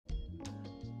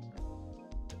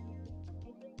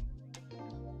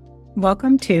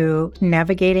Welcome to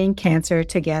Navigating Cancer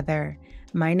Together.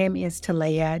 My name is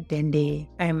Talaya Dindi.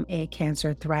 I'm a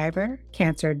cancer thriver,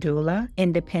 cancer doula,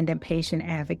 independent patient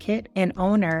advocate, and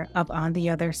owner of On the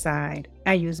Other Side.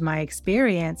 I use my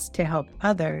experience to help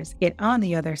others get on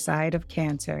the other side of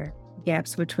cancer.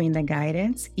 Gaps between the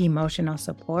guidance, emotional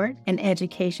support, and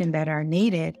education that are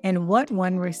needed and what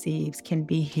one receives can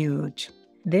be huge.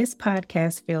 This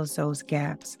podcast fills those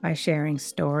gaps by sharing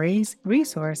stories,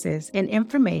 resources, and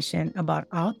information about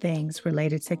all things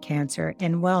related to cancer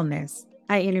and wellness.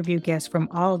 I interview guests from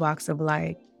all walks of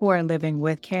life who are living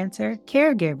with cancer,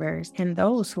 caregivers, and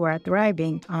those who are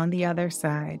thriving on the other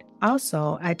side.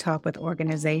 Also, I talk with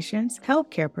organizations,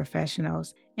 healthcare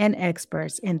professionals, and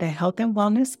experts in the health and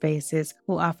wellness spaces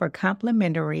who offer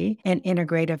complementary and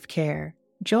integrative care.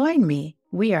 Join me.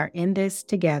 We are in this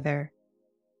together.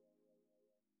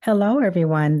 Hello,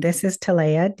 everyone. This is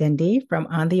Talaya Dindi from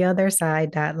On the Other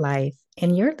Side Life,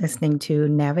 and you're listening to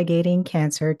Navigating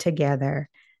Cancer Together,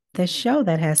 the show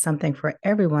that has something for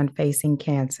everyone facing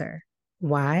cancer.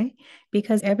 Why?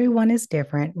 Because everyone is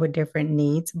different with different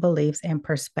needs, beliefs, and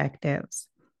perspectives.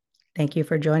 Thank you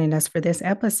for joining us for this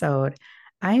episode.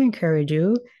 I encourage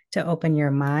you to open your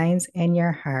minds and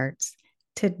your hearts.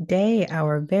 Today,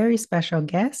 our very special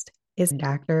guest is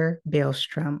Dr.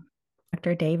 Bilstrom.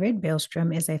 Dr. David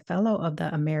Bilstrom is a fellow of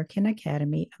the American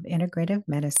Academy of Integrative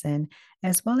Medicine,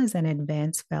 as well as an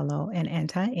advanced fellow in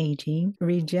anti-aging,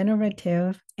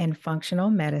 regenerative, and functional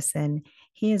medicine.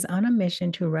 He is on a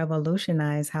mission to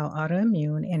revolutionize how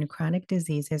autoimmune and chronic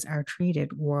diseases are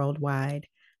treated worldwide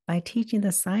by teaching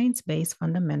the science-based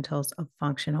fundamentals of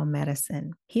functional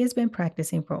medicine. He has been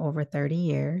practicing for over 30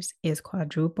 years, is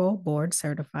quadruple board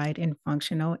certified in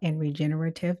functional and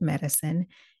regenerative medicine,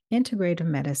 integrative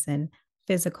medicine,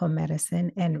 physical medicine,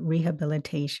 and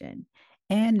rehabilitation,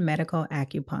 and medical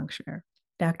acupuncture.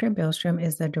 Dr. Bilstrom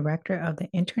is the director of the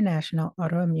International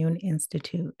Autoimmune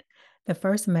Institute, the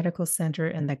first medical center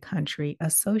in the country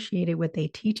associated with a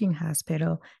teaching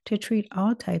hospital to treat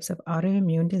all types of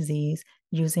autoimmune disease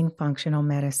using functional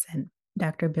medicine.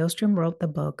 Dr. Bilstrom wrote the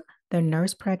book, The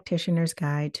Nurse Practitioner's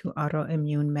Guide to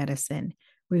Autoimmune Medicine,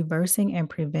 Reversing and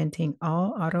Preventing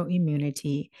All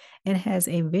Autoimmunity, and has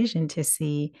a vision to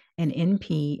see an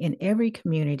NP in every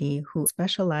community who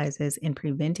specializes in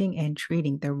preventing and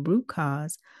treating the root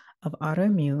cause of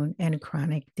autoimmune and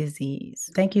chronic disease.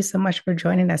 Thank you so much for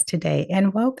joining us today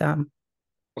and welcome.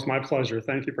 It's my pleasure.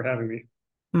 Thank you for having me.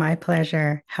 My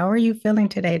pleasure. How are you feeling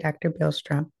today, Dr.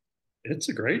 Bilstrom? It's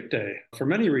a great day for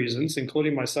many reasons,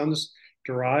 including my son's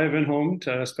driving home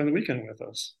to spend the weekend with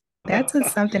us. That's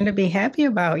something to be happy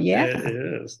about. Yeah. It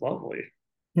is lovely.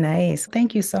 Nice.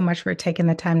 Thank you so much for taking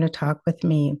the time to talk with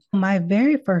me. My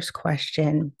very first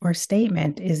question or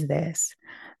statement is this.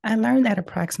 I learned that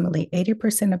approximately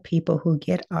 80% of people who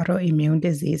get autoimmune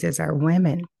diseases are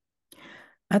women.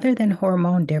 Other than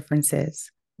hormone differences,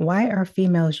 why are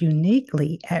females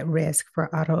uniquely at risk for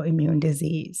autoimmune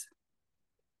disease?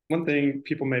 One thing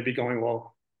people may be going,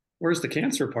 well, where's the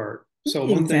cancer part? So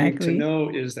one thing to know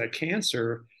is that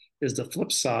cancer is the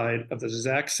flip side of the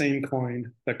exact same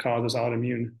coin that causes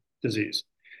autoimmune disease.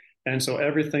 And so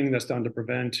everything that's done to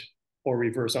prevent or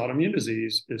reverse autoimmune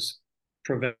disease is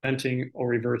preventing or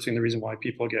reversing the reason why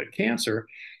people get cancer.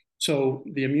 So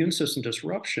the immune system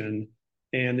disruption,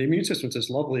 and the immune system is this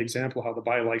lovely example of how the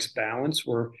body likes balance,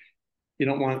 where you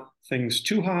don't want things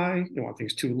too high, you don't want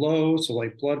things too low. So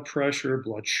like blood pressure,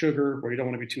 blood sugar, where you don't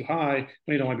want to be too high,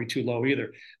 but you don't want to be too low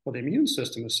either. Well, the immune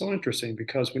system is so interesting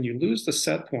because when you lose the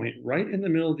set point right in the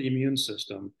middle of the immune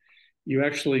system, you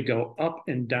actually go up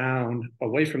and down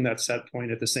away from that set point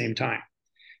at the same time.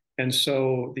 And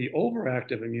so the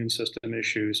overactive immune system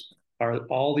issues are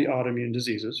all the autoimmune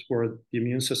diseases where the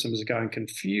immune system has gotten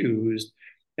confused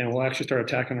and will actually start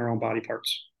attacking our own body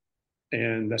parts.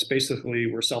 And that's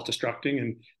basically we're self-destructing,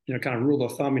 and kind of rule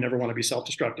of thumb, you never want to be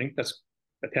self-destructing. That's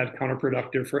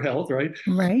counterproductive for health, right?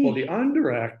 Right. Well, the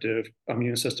underactive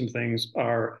immune system things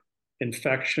are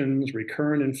infections,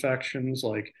 recurrent infections,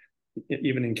 like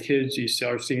even in kids, you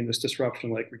start seeing this disruption,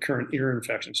 like recurrent ear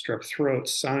infections, strep throat,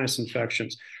 sinus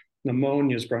infections,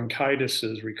 pneumonias, bronchitis,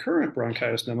 recurrent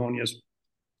bronchitis, pneumonias,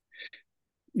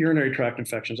 urinary tract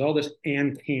infections, all this,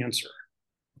 and cancer.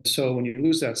 So when you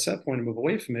lose that set point and move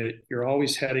away from it, you're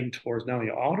always heading towards not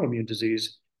only autoimmune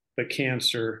disease, but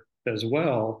cancer as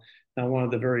well. Now, one of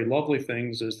the very lovely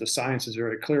things is the science is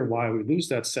very clear why we lose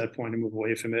that set point and move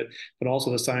away from it, but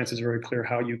also the science is very clear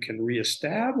how you can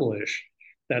reestablish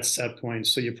that set point.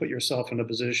 So you put yourself in a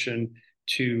position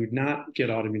to not get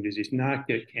autoimmune disease, not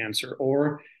get cancer,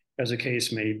 or as the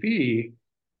case may be.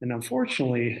 And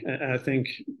unfortunately, I think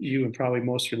you and probably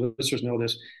most of your listeners know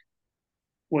this,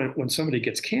 when somebody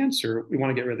gets cancer, we want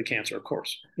to get rid of the cancer, of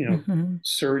course. Mm-hmm.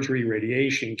 Surgery,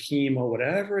 radiation, chemo,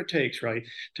 whatever it takes, right,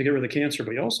 to get rid of the cancer.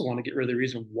 But you also want to get rid of the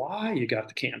reason why you got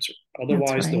the cancer. That's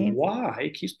Otherwise, the right.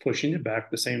 why keeps pushing you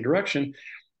back the same direction,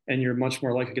 and you're much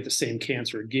more likely to get the same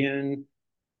cancer again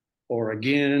or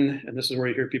again. And this is where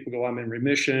you hear people go, "I'm in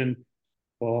remission."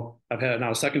 Well, I've had it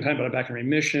now a second time, but I'm back in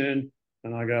remission,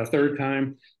 and I got a third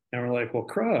time. And we're like, well,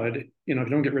 crud, if you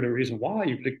don't get rid of the reason why,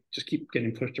 you just keep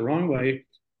getting pushed the wrong way.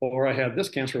 Or I had this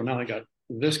cancer, well, now I got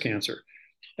this cancer.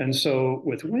 And so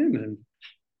with women,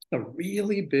 a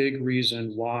really big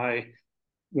reason why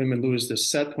women lose this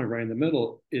set point right in the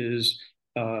middle is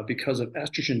because of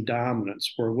estrogen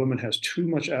dominance, where a woman has too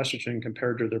much estrogen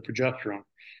compared to their progesterone.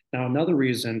 Now, another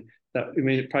reason that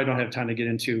we probably don't have time to get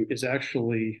into is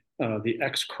actually the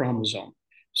X chromosome.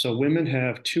 So women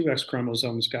have two X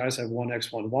chromosomes, guys have one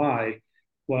X, one Y.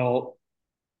 Well,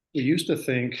 we used to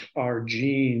think our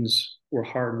genes were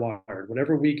hardwired.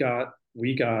 Whatever we got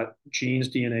genes,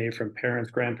 DNA from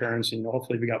parents, grandparents, and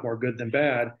hopefully we got more good than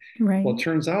bad. Well, it Right.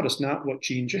 turns out it's not what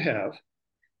genes you have,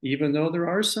 even though there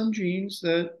are some genes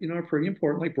that are pretty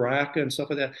important, like BRCA and stuff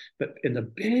like that. But in the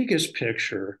biggest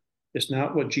picture, it's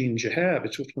not what genes you have;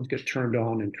 it's which ones get turned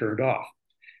on and turned off.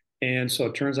 And so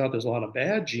it turns out there's a lot of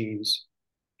bad genes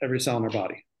every cell in our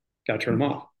body. Got to turn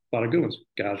them off. A lot of good ones.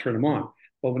 Got to turn them on.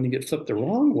 But when you get flipped the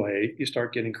wrong way, you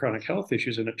start getting chronic health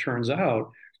issues. And it turns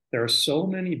out there are so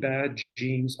many bad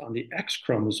genes on the X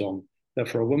chromosome that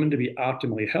for a woman to be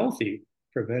optimally healthy,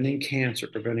 preventing cancer,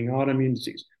 preventing autoimmune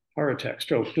disease, heart attack,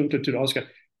 stroke, all this,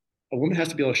 a woman has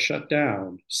to be able to shut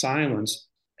down, silence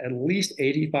at least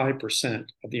 85%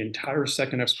 of the entire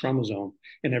second X chromosome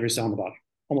in every cell in the body.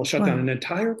 Almost shut down Wow. an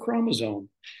entire chromosome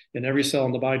in every cell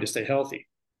in the body to stay healthy.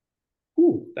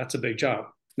 Ooh, that's a big job.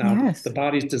 Now, the Yes.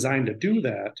 body's designed to do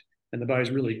that, and the body's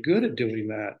really good at doing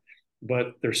that.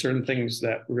 But there's certain things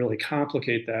that really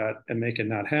complicate that and make it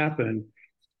not happen.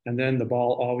 And then the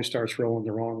ball always starts rolling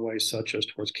the wrong way, such as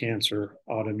towards cancer,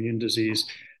 autoimmune disease.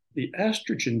 The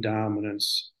estrogen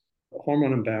dominance,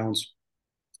 hormone imbalance,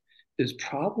 is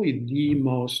probably the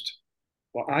most,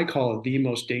 well, I call it the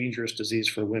most dangerous disease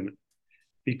for women,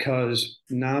 because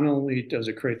not only does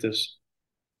it create this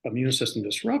immune system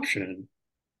disruption,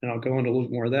 and I'll go into a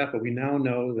little more of that, but we now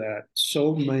know that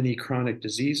so many chronic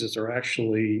diseases are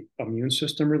actually immune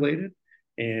system related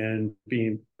and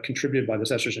being contributed by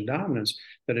this estrogen dominance.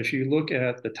 That if you look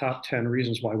at the top 10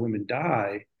 reasons why women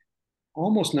die,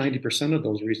 almost 90% of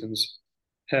those reasons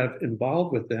have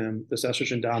involved with them this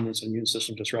estrogen dominance and immune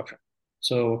system disruption.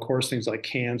 So, of course, things like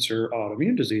cancer,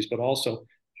 autoimmune disease, but also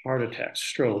heart attack,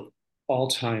 stroke,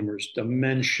 Alzheimer's,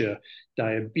 dementia,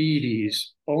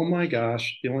 diabetes. Oh my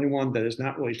gosh, the only one that is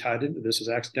not really tied into this is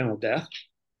accidental death.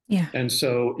 Yeah. And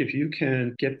so, if you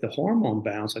can get the hormone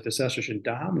balance, like this estrogen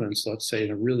dominance, let's say,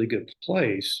 in a really good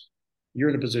place, you're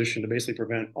in a position to basically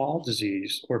prevent all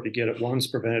disease, or if you get it once,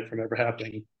 prevent it from ever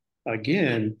happening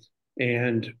again.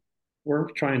 And we're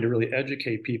trying to really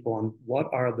educate people on what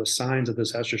are the signs of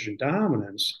this estrogen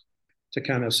dominance to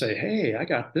kind of say, hey, I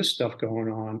got this stuff going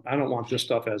on. I don't want this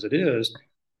stuff as it is,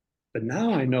 but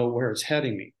now I know where it's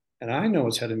heading me. And I know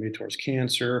it's heading me towards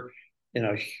cancer in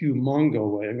a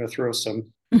humongo way. I'm going to throw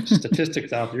some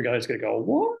statistics out there. You guys going to go,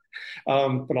 what?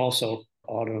 But also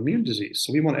autoimmune disease.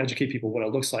 So we want to educate people what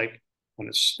it looks like when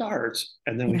it starts,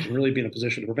 and then we Yeah. can really be in a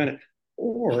position to prevent it.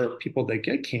 Or people that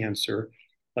get cancer,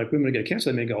 like women that get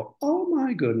cancer, they may go, oh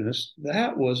my goodness,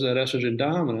 that was that estrogen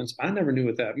dominance. I never knew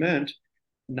what that meant.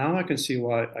 Now I can see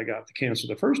why I got the cancer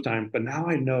the first time, but now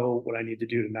I know what I need to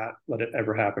do to not let it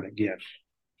ever happen again.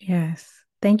 Yes.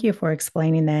 Thank you for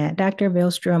explaining that. Dr.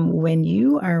 Bilstrom, when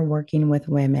you are working with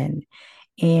women,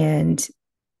 and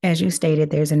as you stated,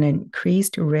 there's an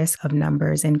increased risk of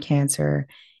numbers in cancer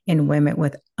in women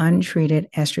with untreated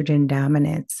estrogen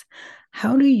dominance.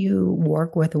 How do you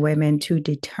work with women to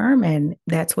determine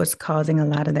that's what's causing a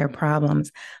lot of their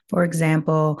problems? For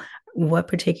example, what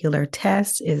particular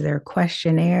test is there a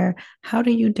questionnaire? How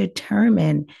do you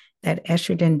determine that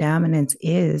estrogen dominance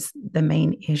is the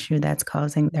main issue that's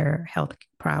causing their health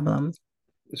problems?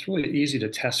 It's really easy to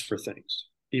test for things,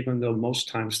 even though most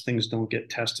times things don't get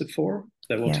tested for.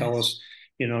 That will tell Yes. us,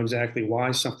 exactly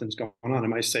why something's going on. It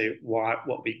might say why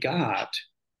what we got,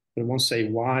 but it won't say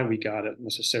why we got it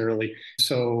necessarily.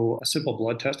 So a simple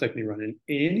blood test that can be run in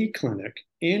any clinic,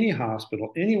 any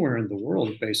hospital, anywhere in the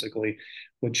world, basically,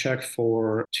 would check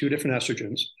for two different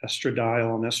estrogens,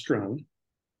 estradiol and estrone.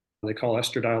 They call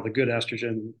estradiol the good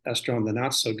estrogen, estrone the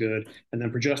not so good, and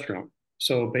then progesterone.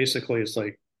 So basically, it's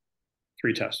like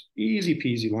three tests, easy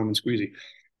peasy, lemon squeezy.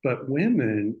 But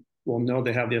women will know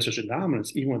they have the estrogen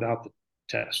dominance even without the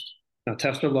test. Now,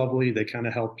 tests are lovely. They kind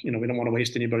of help. We don't want to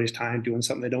waste anybody's time doing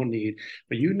something they don't need.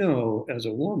 But as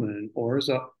a woman or as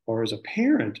a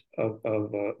parent of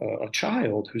a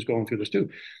child who's going through this too,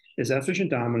 is estrogen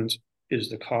dominance is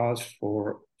the cause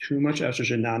for too much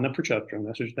estrogen, not enough progesterone,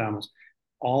 estrogen dominance,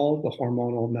 all the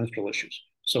hormonal menstrual issues.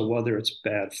 So whether it's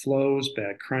bad flows,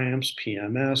 bad cramps,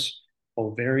 PMS,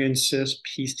 ovarian cysts,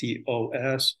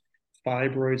 PCOS,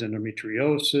 fibroids,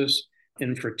 endometriosis,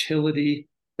 infertility,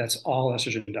 that's all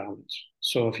estrogen dominance.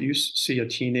 So if you see a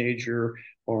teenager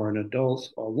or an adult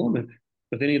or a woman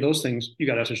with any of those things, you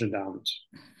got estrogen dominance.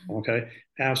 Okay,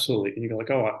 absolutely. And you go like,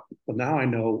 oh, well, now I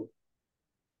know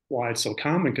why it's so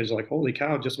common, because like, holy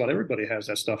cow, just about everybody has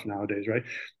that stuff nowadays, right?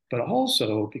 But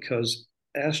also because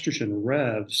estrogen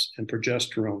revs and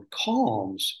progesterone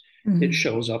calms, it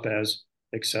shows up as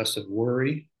excessive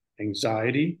worry,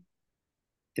 anxiety,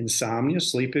 insomnia,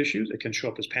 sleep issues. It can show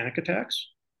up as panic attacks,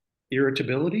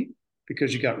 irritability,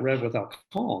 because you got rev without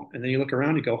calm. And then you look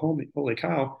around, you go, holy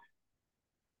cow,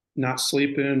 not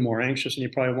sleeping, more anxious than you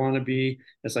probably want to be.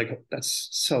 It's like, that's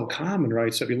so common,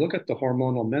 right? So if you look at the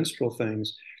hormonal menstrual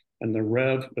things and the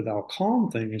rev without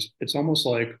calm things, it's almost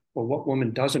like, well, what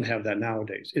woman doesn't have that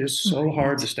nowadays? It is so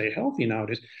hard to stay healthy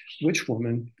nowadays. Which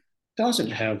woman doesn't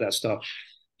have that stuff?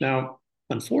 Now,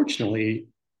 unfortunately,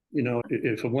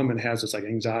 if a woman has this like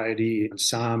anxiety,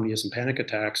 insomnia, and panic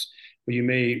attacks, well, you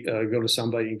may go to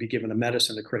somebody and be given a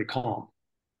medicine to create calm,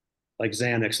 like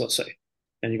Xanax, let's say.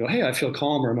 And you go, hey, I feel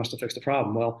calmer. I must have fixed the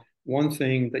problem. Well, one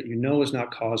thing that is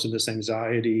not causing this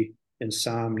anxiety,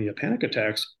 insomnia, panic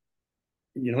attacks,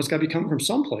 it's got to be coming from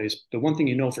someplace. The one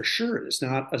thing for sure is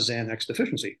not a Xanax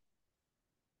deficiency,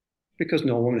 because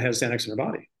no woman has Xanax in her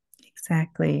body.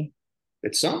 Exactly.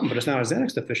 It's something, but it's not a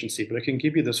Xanax deficiency. But it can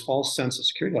give you this false sense of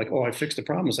security, like, oh, I fixed the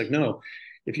problem. It's like, no,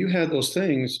 if you had those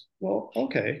things, well,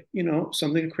 okay,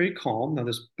 something to create calm. Now,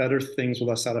 there's better things with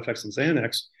less side effects than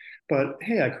Xanax, but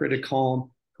hey, I created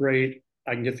calm. Great.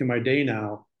 I can get through my day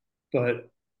now. But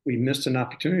we missed an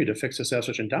opportunity to fix this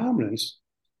estrogen dominance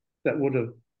that would have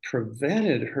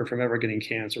prevented her from ever getting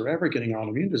cancer, ever getting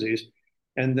autoimmune disease.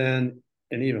 And then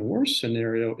an even worse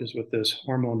scenario is with this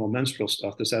hormonal menstrual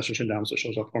stuff, this estrogen dominance that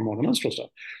shows up hormonal menstrual stuff.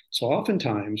 So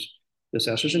oftentimes, this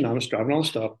estrogen dominance driving all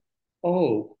this stuff,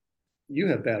 oh, you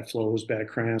have bad flows, bad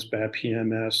cramps, bad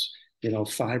PMS,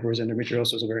 fibroids,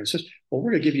 endometriosis, ovarian cysts. Well,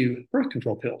 we're going to give you birth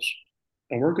control pills,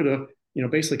 and we're going to,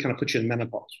 basically kind of put you in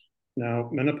menopause. Now,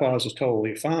 menopause is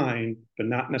totally fine, but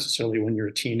not necessarily when you're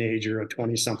a teenager, a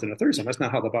 20-something, a 30-something. That's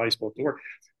not how the body's supposed to work.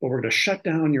 But we're going to shut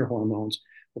down your hormones.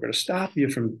 We're going to stop you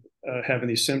from having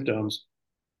these symptoms.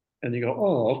 And you go,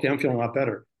 oh, okay, I'm feeling a lot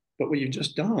better. But what you've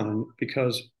just done,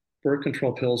 because birth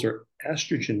control pills are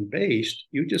estrogen based,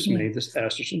 you just made this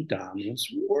estrogen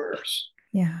dominance worse.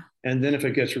 Yeah. And then if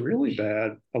it gets really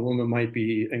bad, a woman might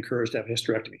be encouraged to have a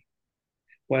hysterectomy.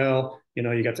 Well,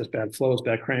 you got this bad flows,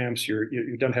 bad cramps, you're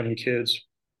done having kids.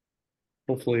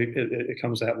 Hopefully it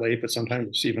comes that late, but sometimes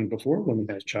it's even before a woman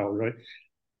has a child, right?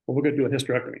 Well, we're going to do a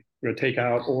hysterectomy. We'll take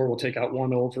out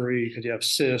one ovary because you have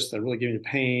cysts that really give you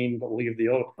pain, but we'll leave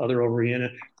the other ovary in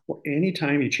it. Well,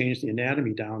 anytime you change the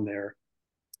anatomy down there,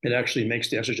 it actually makes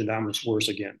the estrogen dominance worse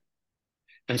again.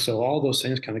 And so all those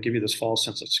things kind of give you this false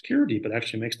sense of security, but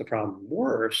actually makes the problem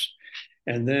worse.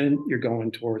 And then you're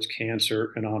going towards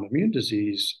cancer and autoimmune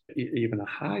disease, even a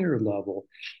higher level.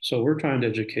 So we're trying to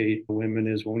educate women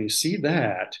is when you see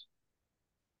that,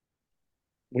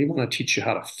 we want to teach you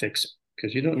how to fix it,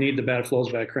 because you don't need the bad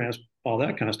flows, bad cramps, all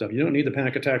that kind of stuff. You don't need the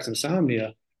panic attacks,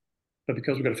 insomnia, but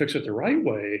because we're going to fix it the right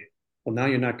way, well, now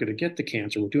you're not going to get the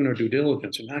cancer. We're doing our due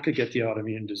diligence. You're not going to get the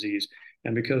autoimmune disease.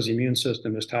 And because the immune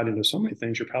system is tied into so many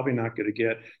things, you're probably not going to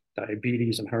get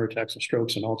diabetes and heart attacks and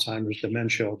strokes and Alzheimer's,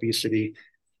 dementia, obesity,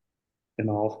 and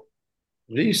all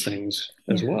these things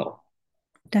as well.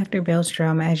 Dr.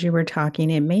 Bilstrom, as you were talking,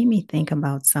 it made me think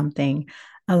about something.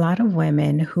 A lot of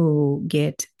women who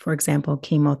get, for example,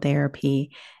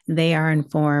 chemotherapy, they are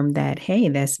informed that, hey,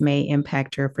 this may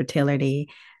impact your fertility.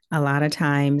 A lot of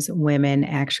times, women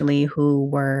actually who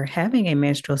were having a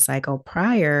menstrual cycle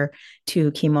prior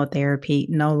to chemotherapy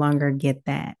no longer get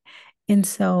that. And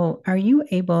so, are you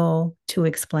able to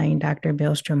explain, Dr.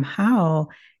 Bilstrom, how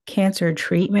cancer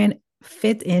treatment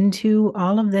fits into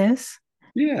all of this?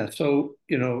 Yeah. So,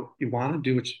 you want to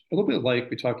do it a little bit like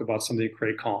we talked about somebody to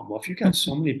create calm. Well, if you've got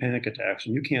so many panic attacks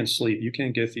and you can't sleep, you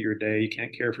can't get through your day, you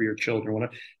can't care for your children,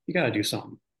 whatever, you got to do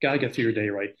something. Got to get through your day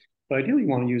right. But ideally, you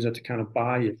want to use it to kind of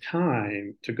buy you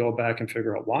time to go back and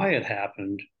figure out why it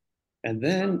happened. And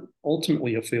then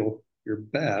ultimately, you'll feel your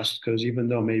best, because even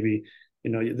though maybe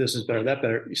this is better, that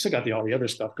better. You still got all the other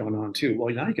stuff going on too.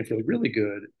 Well, now you can feel really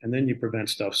good, and then you prevent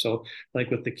stuff. So, like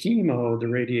with the chemo, the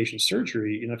radiation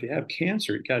surgery, if you have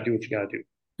cancer, you got to do what you got to do,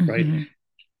 right? Mm-hmm.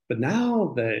 But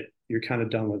now that you're kind of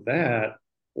done with that,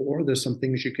 or there's some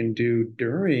things you can do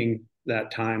during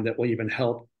that time that will even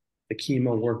help the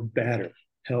chemo work better,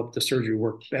 help the surgery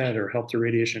work better, help the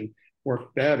radiation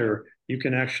work better. You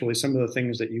can actually, some of the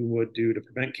things that you would do to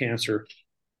prevent cancer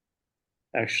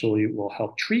actually will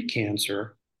help treat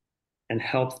cancer and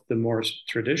help the more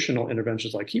traditional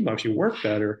interventions like chemo actually work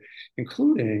better,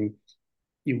 including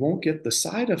you won't get the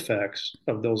side effects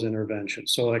of those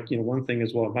interventions. So, like, one thing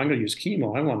is, well, if I'm going to use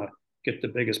chemo, I want to get the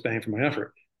biggest bang for my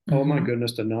effort. Oh my Mm-hmm.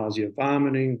 goodness, the nausea,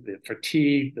 vomiting, the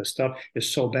fatigue, the stuff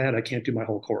is so bad, I can't do my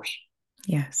whole course.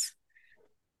 Yes.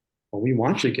 Well, we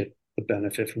want you to get the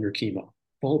benefit from your chemo,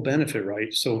 full benefit,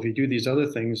 right? So if you do these other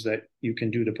things that you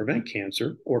can do to prevent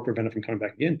cancer or prevent it from coming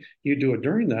back again, you do it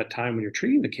during that time when you're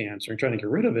treating the cancer and trying to get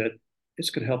rid of it.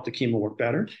 It's going to help the chemo work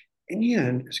better,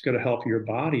 and it's going to help your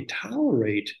body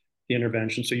tolerate the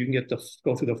intervention, so you can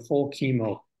go through the full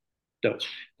chemo dose,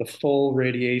 the full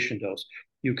radiation dose.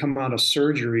 You come out of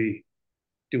surgery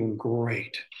doing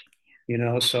great,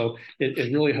 so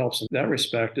it really helps in that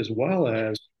respect, as well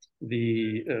as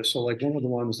so like one of the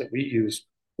ones that we use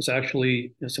is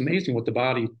actually, it's amazing what the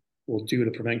body will do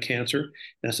to prevent cancer.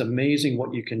 And it's amazing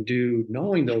what you can do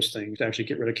knowing those things to actually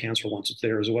get rid of cancer once it's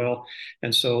there as well.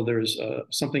 And so there's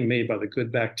something made by the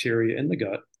good bacteria in the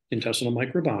gut, intestinal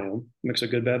microbiome, mix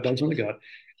of good bad bugs in the gut,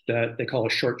 that they call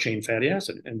a short chain fatty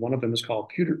acid. And one of them is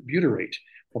called butyrate.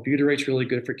 Well, butyrate's really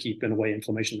good for keeping away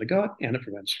inflammation in the gut, and it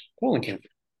prevents colon cancer.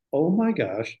 Oh my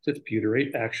gosh, this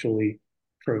butyrate actually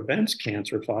prevents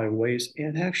cancer 5 ways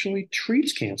and actually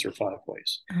treats cancer 5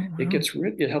 ways. Oh, wow.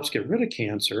 It helps get rid of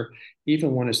cancer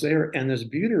even when it's there. And this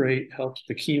butyrate helps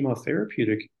the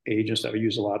chemotherapeutic agents that we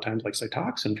use a lot of times, like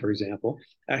Cytoxan, for example,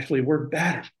 actually work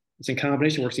better. It's in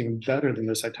combination, works even better than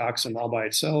the Cytoxan all by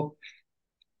itself.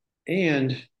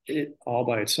 And it all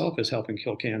by itself is helping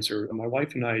kill cancer. My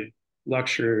wife and I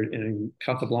lectured in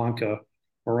Casablanca,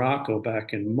 Morocco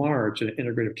back in March at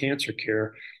integrative cancer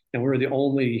care. And we were the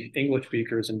only English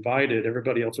speakers invited.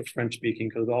 Everybody else was French speaking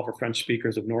because all for French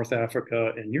speakers of North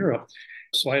Africa and Europe.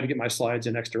 So I had to get my slides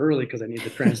in extra early because I need to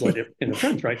translate it into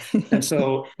French, right? And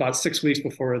so about 6 weeks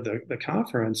before the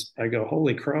conference, I go,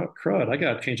 holy crud, I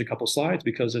got to change a couple slides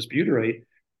because this butyrate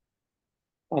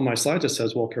on my slides, it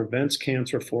says, well, prevents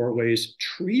cancer 4 ways,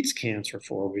 treats cancer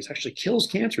 4 ways, actually kills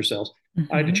cancer cells.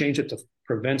 I had to Mm-hmm. change it to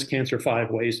prevents cancer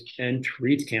 5 ways and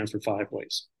treats cancer 5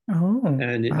 ways. Oh,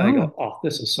 And I wow. go, oh,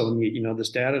 this is so neat.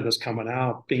 This data that's coming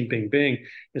out, bing, bing, bing.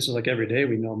 This is like every day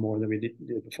we know more than we did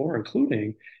before,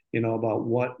 including, about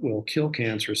what will kill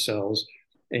cancer cells.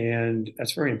 And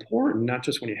that's very important, not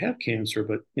just when you have cancer,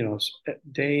 but,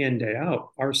 day in, day out,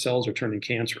 our cells are turning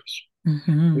cancerous.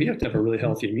 Mm-hmm. We have to have a really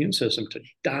healthy immune system to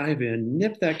dive in,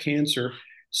 nip that cancer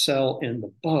cell in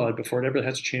the bud before it ever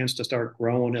has a chance to start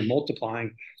growing and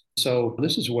multiplying. So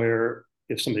this is where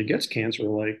if somebody gets cancer,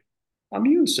 like,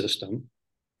 immune system,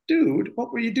 dude,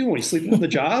 what were you doing? You sleeping on the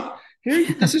job?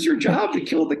 Here, this is your job to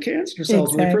kill the cancer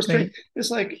cells when they first train. Exactly.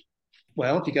 It's like,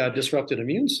 well, if you got a disrupted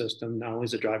immune system, not only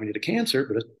is it driving you to cancer,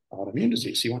 but it's autoimmune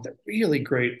disease. So you want that really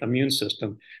great immune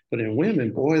system. But in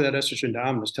women, boy, that estrogen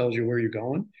dominance tells you where you're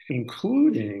going,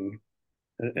 including,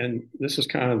 and this is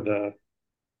kind of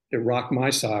it rocked my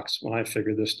socks when I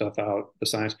figured this stuff out, the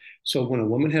science. So when a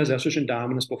woman has estrogen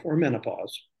dominance before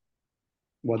menopause,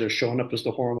 whether showing up as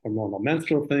the hormonal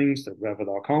menstrual things, the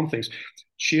Revidol calm things,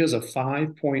 she has a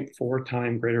 5.4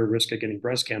 times greater risk of getting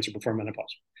breast cancer before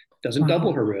menopause. Doesn't double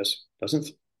Wow. her risk,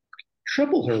 doesn't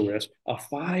triple her risk, a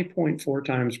 5.4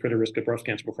 times greater risk of breast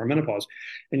cancer before menopause.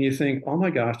 And you think, oh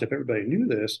my gosh, if everybody knew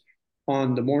this,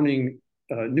 on the morning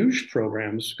news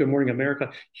programs, Good Morning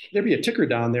America, there'd be a ticker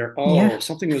down there. Yeah, Oh,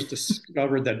 something was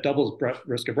discovered that doubles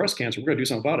risk of breast cancer. We're going to do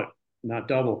something about it. Not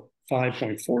double,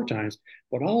 5.4 times,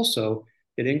 but also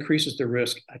it increases the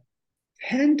risk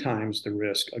 10 times the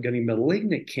risk of getting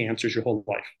malignant cancers your whole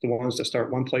life. The ones that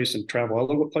start one place and travel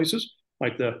other places,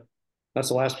 like that's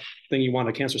the last thing you want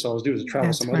a cancer cell to do is travel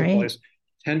that's some other right. place,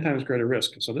 10 times greater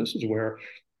risk. So this is where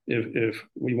if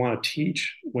we want to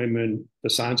teach women the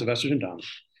science of estrogen dominance,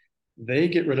 they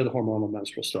get rid of the hormonal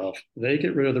menstrual stuff. They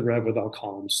get rid of the Rev without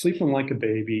calm, sleeping like a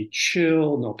baby,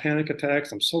 chill, no panic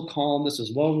attacks. I'm so calm. This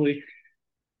is lovely.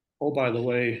 Oh, by the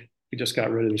way, we just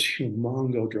got rid of this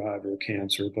humongo driver of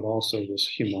cancer, but also this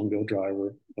humongo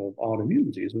driver of autoimmune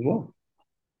disease as well.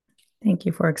 Thank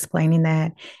you for explaining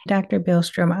that. Dr.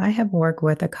 Bilstrom, I have worked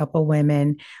with a couple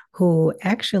women who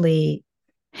actually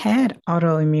had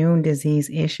autoimmune disease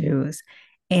issues.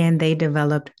 and they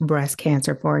developed breast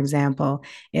cancer, for example.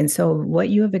 And so, what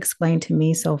you have explained to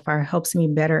me so far helps me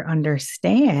better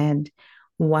understand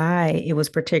why it was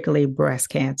particularly breast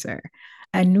cancer.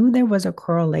 I knew there was a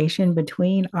correlation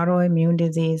between autoimmune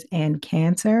disease and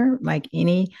cancer, like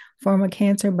any form of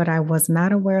cancer, but I was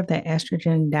not aware of the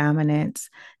estrogen dominance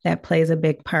that plays a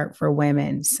big part for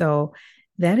women. So,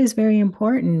 that is very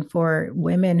important for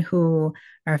women who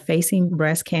are facing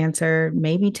breast cancer,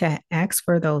 maybe to ask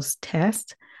for those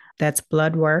tests. That's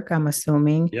blood work, I'm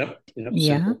assuming. Yep,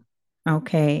 Yeah. simple.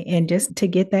 Okay. And just to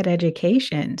get that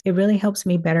education, it really helps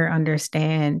me better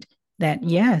understand that,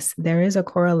 yes, there is a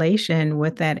correlation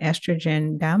with that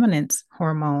estrogen dominance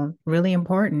hormone. Really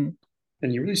important.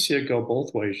 And you really see it go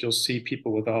both ways. You'll see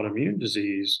people with autoimmune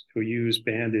disease who use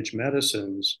bandage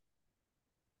medicines,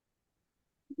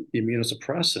 the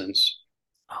immunosuppressants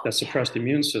Oh, that yeah. suppress the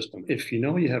immune system. If you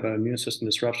know you have an immune system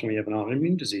disruption when you have an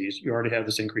autoimmune disease, you already have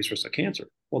this increased risk of cancer.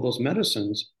 Well, those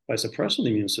medicines, by suppressing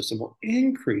the immune system, will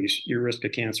increase your risk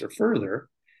of cancer further.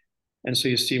 And so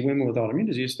you see women with autoimmune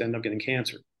disease end up getting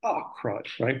cancer. Oh, crud,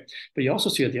 right? But you also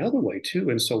see it the other way too.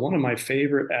 And so one of my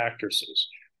favorite actresses,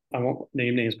 I won't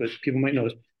name names, but people might know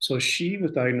this. So she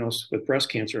was diagnosed with breast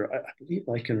cancer, I believe,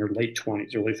 like in her late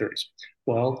 20s, early 30s.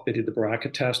 Well, they did the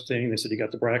BRCA testing. They said you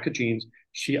got the BRCA genes.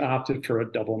 She opted for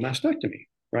a double mastectomy,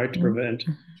 right, to prevent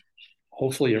Mhm.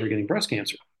 hopefully ever getting breast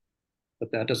cancer.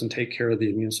 But that doesn't take care of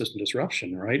the immune system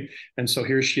disruption, right? And so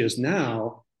here she is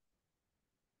now.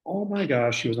 Oh my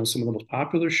gosh, she was on some of the most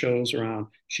popular shows around.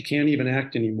 She can't even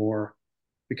act anymore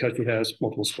because she has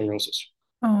multiple sclerosis.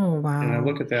 Oh, And I wow.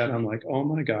 look at that and I'm like, oh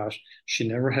my gosh, she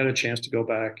never had a chance to go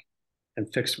back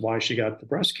and fix why she got the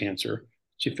breast cancer.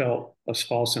 She felt a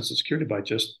false sense of security by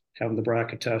just having the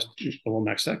BRCA test, the little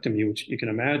mastectomy, which you can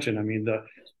imagine. I mean, the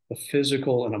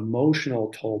physical and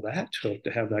emotional toll that took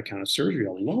to have that kind of surgery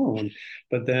alone.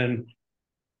 But then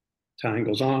time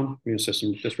goes on, immune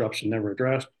system disruption never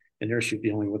addressed, and here she's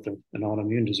dealing with an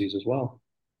autoimmune disease as well.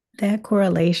 That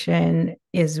correlation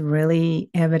is really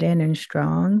evident and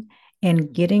strong.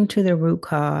 And getting to the root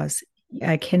cause,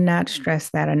 I cannot stress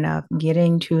that enough.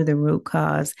 Getting to the root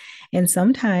cause. And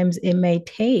sometimes it may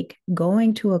take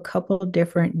going to a couple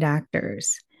different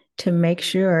doctors to make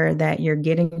sure that you're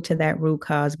getting to that root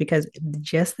cause. Because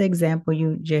just the example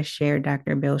you just shared,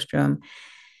 Dr. Bilstrom,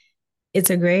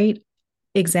 it's a great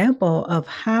example of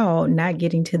how not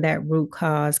getting to that root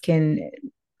cause can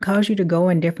cause you to go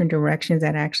in different directions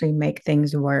that actually make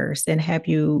things worse and have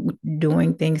you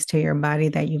doing things to your body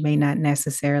that you may not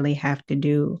necessarily have to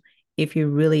do if you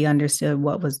really understood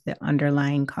what was the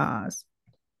underlying cause.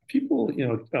 People,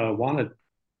 want to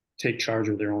take charge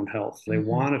of their own health. They Mm-hmm.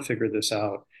 want to figure this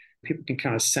out. People can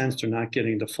kind of sense they're not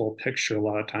getting the full picture a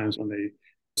lot of times when they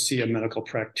see a medical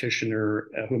practitioner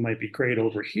who might be great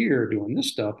over here doing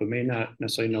this stuff, but may not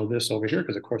necessarily know this over here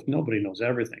because, of course, nobody knows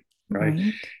everything, right?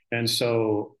 Right. And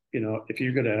so, if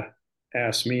you're going to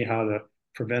ask me how to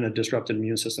prevent a disrupted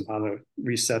immune system, how to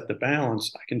reset the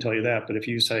balance, I can tell you that. But if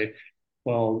you say,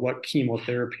 well, what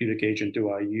chemotherapeutic agent do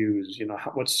I use?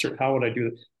 How would I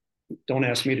do? Don't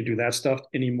ask me to do that stuff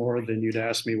any more than you'd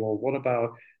ask me, well, what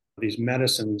about these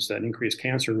medicines that increase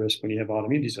cancer risk when you have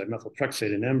autoimmune disease, like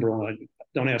methotrexate and Enbrel?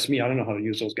 Don't ask me. I don't know how to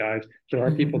use those guys. There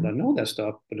are people Mm-hmm. that know that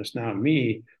stuff, but it's not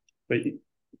me. But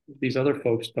these other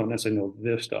folks don't necessarily know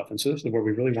this stuff. And so this is where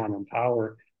we really want to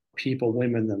empower people,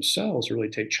 women themselves, to really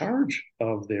take charge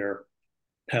of their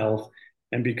health.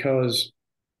 And because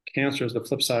cancer is the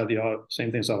flip side of the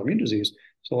same thing as autoimmune disease.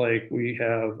 So, like, we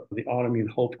have the autoimmune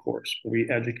hope course. We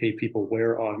educate people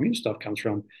where autoimmune stuff comes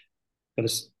from, but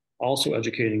it's also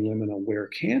educating women on where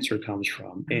cancer comes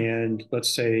from. And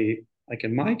let's say, like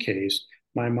in my case,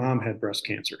 my mom had breast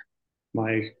cancer.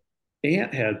 My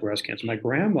aunt had breast cancer. My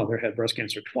grandmother had breast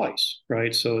cancer twice,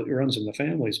 right? So it runs in the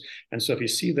families. And so if you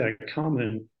see that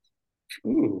coming,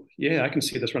 ooh, yeah, I can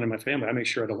see this running in my family. I make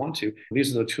sure I don't want to.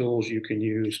 These are the tools you can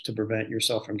use to prevent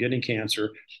yourself from getting cancer.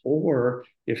 Or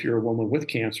if you're a woman with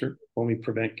cancer, only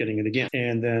prevent getting it again.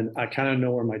 And then I kind of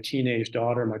know where my teenage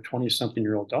daughter, my 20 something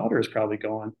year old daughter is probably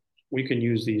going. We can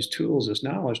use these tools, this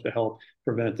knowledge to help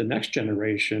prevent the next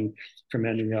generation from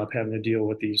ending up having to deal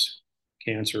with these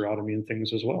cancer autoimmune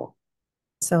things as well.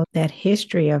 So, that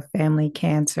history of family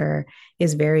cancer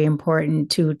is very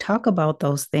important to talk about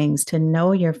those things, to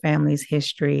know your family's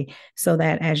history, so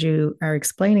that as you are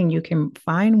explaining, you can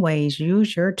find ways,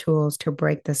 use your tools to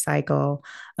break the cycle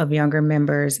of younger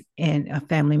members and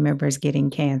family members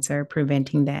getting cancer,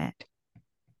 preventing that.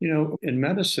 In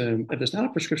medicine, if there's not a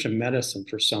prescription medicine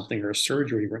for something or a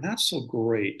surgery, we're not so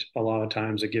great a lot of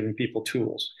times at giving people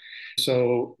tools.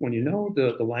 So when you know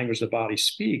the language the body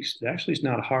speaks, it actually is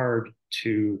not hard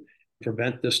to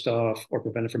prevent this stuff or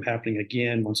prevent it from happening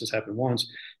again once it's happened once.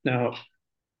 Now,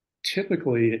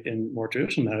 typically in more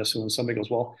traditional medicine, when somebody goes,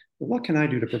 well, what can I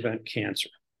do to prevent cancer?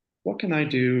 What can I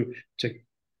do to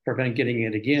prevent getting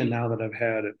it again now that I've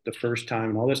had it the first time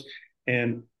and all this?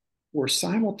 And we're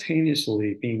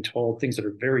simultaneously being told things that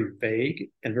are very vague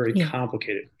and very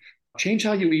complicated. Change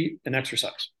how you eat and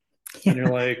exercise. And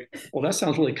you're like, well, that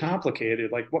sounds really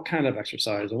complicated. Like, what kind of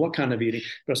exercise and what kind of eating?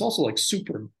 But it's also like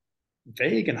super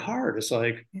vague and hard. It's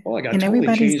like, oh, I got to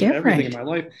totally change everything in my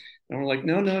life. And we're like,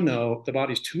 no, the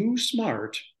body's too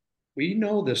smart. We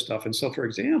know this stuff. And so, for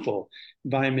example,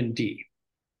 vitamin D.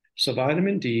 So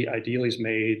vitamin D ideally is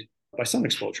made by sun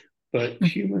exposure, but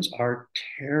humans are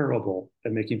terrible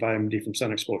at making vitamin D from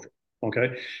sun exposure.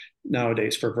 Okay.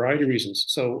 Nowadays, for a variety of reasons.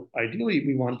 So ideally,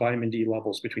 we want vitamin D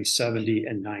levels between 70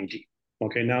 and 90.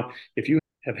 Okay. Now, if you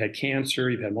have had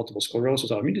cancer, you've had multiple sclerosis,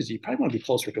 autoimmune disease, you probably want to be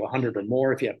closer to 100 or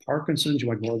more. If you have Parkinson's, you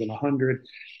want more than 100.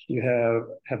 You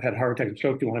have had heart attack and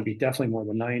stroke, you want to be definitely more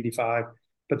than 95.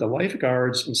 But the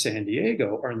lifeguards in San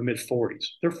Diego are in the mid 40s.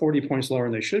 They're 40 points lower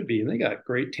than they should be. And they got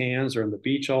great tans. They're on the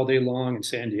beach all day long in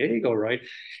San Diego, right?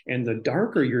 And the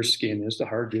darker your skin is, the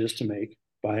harder it is to make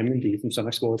vitamin D from sun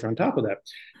exposure on top of that.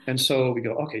 And so we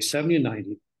go, okay, 70 and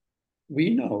 90.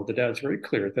 We know the data is very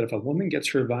clear that if a woman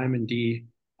gets her vitamin D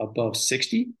above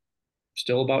 60,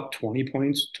 still about 20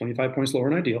 points, 25 points lower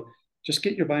than ideal, just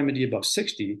get your vitamin D above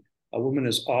 60, a woman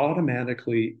has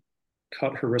automatically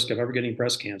cut her risk of ever getting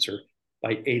breast cancer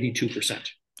by 82%.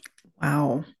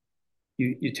 Wow.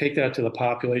 You take that to the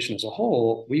population as a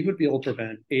whole, we would be able to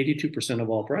prevent 82% of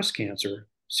all breast cancer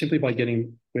simply by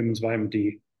getting women's vitamin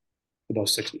D above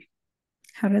 60.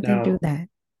 How did they do that?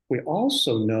 We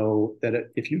also know that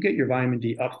if you get your vitamin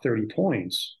D up 30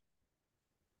 points,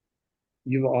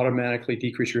 you automatically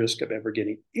decrease your risk of ever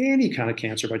getting any kind of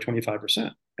cancer by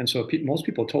 25%. And so most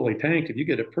people totally tank. If you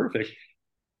get it perfect,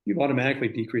 you automatically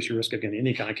decrease your risk of getting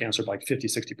any kind of cancer by 50,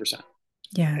 60%.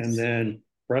 Yes. And then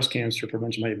breast cancer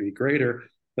prevention might be greater.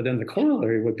 But then the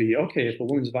corollary would be, okay, if a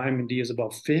woman's vitamin D is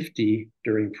above 50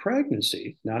 during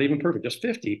pregnancy, not even perfect, just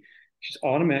 50, she's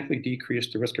automatically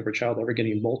decreased the risk of her child ever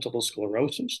getting multiple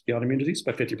sclerosis, the autoimmune disease,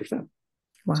 by 50%.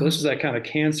 Wow. So this is that kind of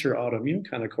cancer autoimmune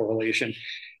kind of correlation.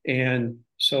 And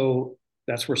so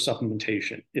that's where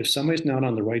supplementation, if somebody's not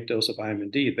on the right dose of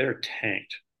vitamin D, they're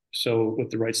tanked. So with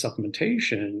the right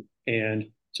supplementation, and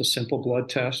it's a simple blood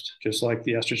test, just like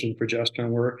the estrogen and progesterone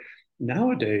were.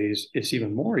 Nowadays, it's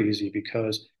even more easy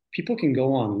because people can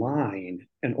go online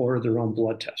and order their own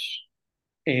blood tests.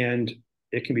 And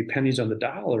it can be pennies on the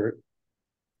dollar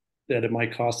that it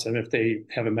might cost them if they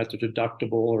haven't met the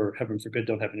deductible or, heaven forbid,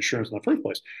 don't have insurance in the first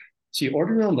place. So you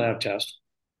order your own lab test,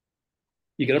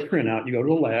 you get a printout, you go to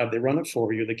the lab, they run it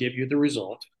for you, they give you the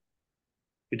result.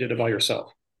 You did it by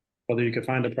yourself. Whether you could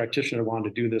find a practitioner who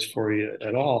wanted to do this for you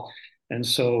at all. And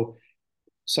so,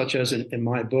 such as in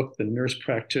my book, The Nurse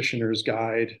Practitioner's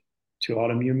Guide to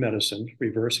Autoimmune Medicine,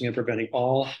 Reversing and Preventing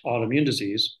All Autoimmune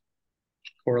Disease,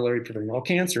 corollary preventing all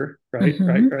cancer, right?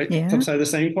 Right. Yeah. Flip side of the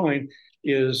same coin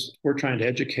is we're trying to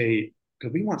educate,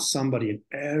 because we want somebody in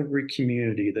every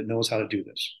community that knows how to do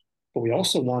this. But we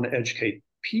also want to educate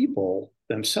people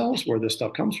themselves where this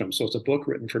stuff comes from. So it's a book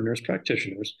written for nurse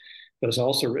practitioners, but it's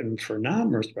also written for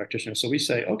non-nurse practitioners. So we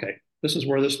say, okay, this is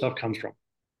where this stuff comes from.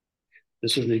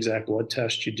 This is the exact blood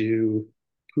test you do,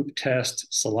 poop test,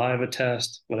 saliva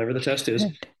test, whatever the test is.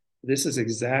 This is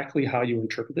exactly how you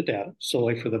interpret the data. So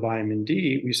like for the vitamin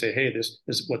D, we say, hey, this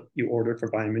is what you ordered for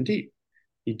vitamin D.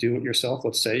 You do it yourself.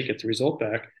 Let's say you get the result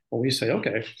back. Well, we say,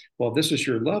 okay, well, if this is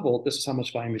your level, this is how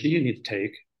much vitamin D you need to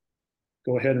take.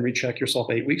 Go ahead and recheck yourself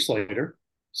 8 weeks later.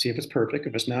 See if it's perfect.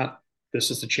 If it's not,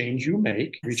 this is the change you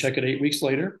make. Recheck it 8 weeks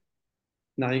later.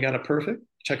 Now you got it perfect.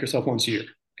 Check yourself once a year,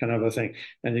 kind of a thing.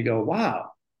 And you go,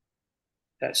 wow,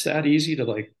 that's that easy to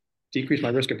like decrease my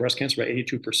risk of breast cancer by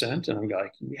 82%. And I'm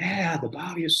like, yeah, the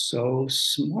body is so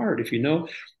smart. If you know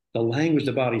the language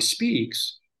the body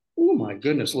speaks, oh my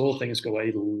goodness, little things go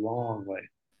a long way.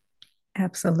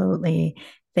 Absolutely.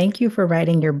 Thank you for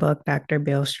writing your book, Dr.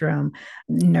 Bilstrom,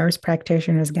 Nurse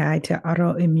Practitioner's Guide to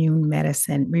Autoimmune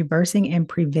Medicine, Reversing and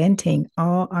Preventing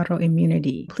All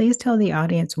Autoimmunity. Please tell the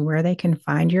audience where they can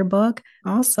find your book.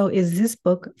 Also, is this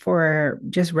book for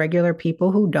just regular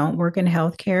people who don't work in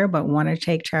healthcare but want to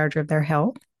take charge of their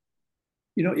health?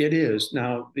 You know, it is.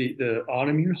 Now, the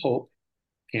Autoimmune Hope,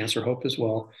 Cancer Hope as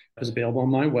well, is available on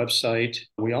my website.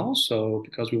 We also,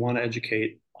 because we want to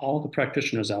educate all the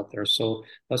practitioners out there. So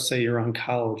let's say you're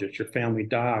oncologist, your family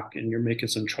doc, and you're making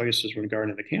some choices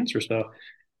regarding the cancer stuff.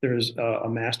 There's a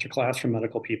master class for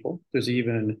medical people. There's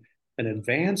even an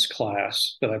advanced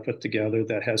class that I put together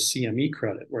that has CME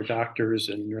credit, where doctors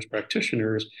and nurse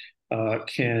practitioners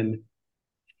can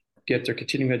get their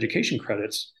continuing education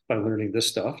credits by learning this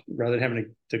stuff. Rather than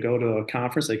having to go to a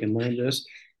conference, they can learn this.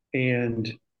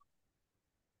 And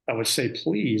I would say,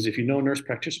 please, if you know nurse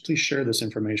practitioners, please share this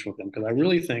information with them, because I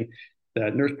really think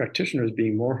that nurse practitioners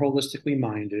being more holistically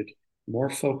minded, more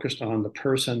focused on the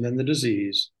person than the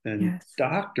disease, and Yes.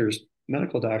 doctors,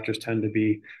 medical doctors tend to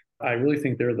be, I really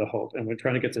think they're the hope. And we're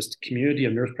trying to get this community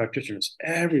of nurse practitioners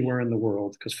everywhere in the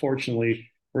world, because fortunately,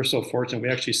 we're so fortunate. We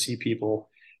actually see people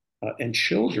and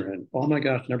children. Oh my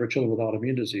gosh, number of children with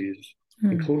autoimmune disease,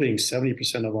 including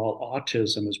 70% of all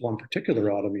autism is one particular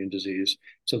autoimmune disease.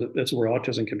 So that's where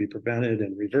autism can be prevented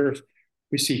and reversed.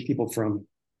 We see people from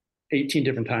 18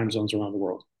 different time zones around the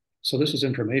world. So this is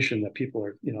information that people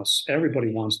are,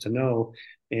 everybody wants to know.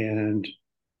 And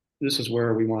this is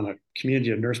where we want a community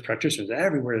of nurse practitioners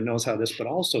everywhere that knows how this, but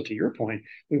also to your point,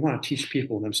 we want to teach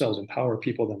people themselves, empower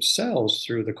people themselves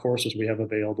through the courses we have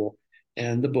available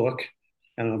and the book.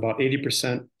 And about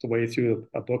 80% the way through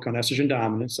a book on estrogen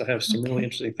dominance. I have some really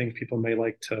interesting things people may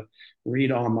like to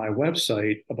read on my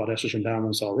website about estrogen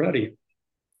dominance already,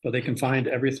 but they can find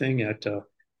everything at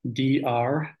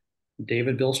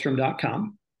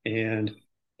drdavidbilstrom.com, and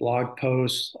blog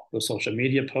posts, the social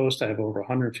media posts. I have over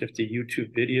 150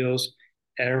 YouTube videos,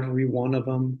 every one of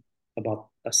them about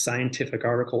a scientific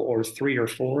article or 3 or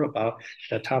 4 about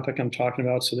that topic I'm talking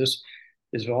about. So this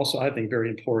is also, I think, very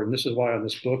important. This is why on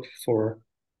this book for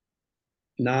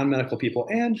non-medical people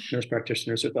and nurse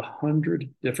practitioners, there's 100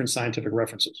 different scientific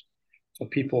references. So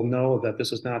people know that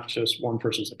this is not just one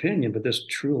person's opinion, but this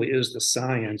truly is the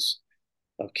science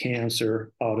of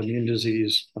cancer, autoimmune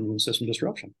disease, immune system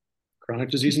disruption, chronic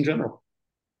disease in general.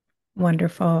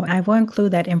 Wonderful. I will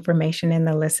include that information in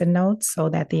the listen notes so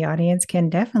that the audience can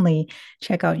definitely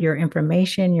check out your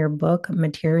information, your book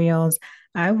materials.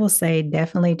 I will say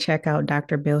definitely check out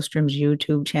Dr. Bilstrom's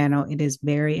YouTube channel. It is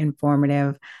very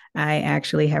informative. I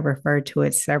actually have referred to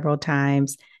it several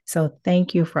times. So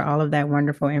thank you for all of that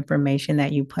wonderful information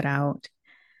that you put out.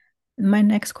 My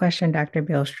next question, Dr.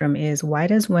 Bilstrom, is why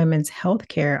does women's health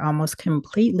care almost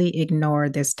completely ignore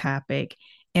this topic,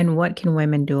 and what can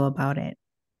women do about it?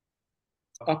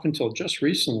 Up until just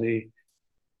recently,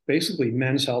 basically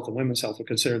men's health and women's health were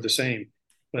considered the same,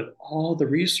 but all the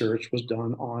research was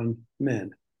done on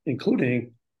men,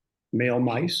 including male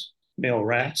mice, male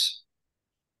rats.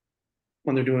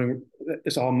 When they're doing,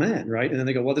 it's all men, right? And then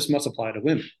they go, well, this must apply to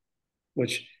women,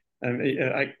 which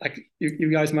you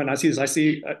guys might not see this. I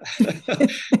see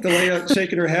Delia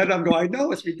shaking her head. I'm going,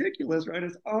 no, it's ridiculous, right?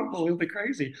 It's unbelievably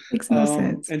crazy. Makes no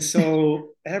sense. And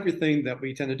so everything that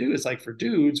we tend to do is like for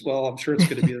dudes, well, I'm sure it's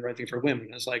going to be the right thing for women.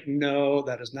 It's like, no,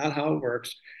 that is not how it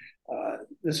works.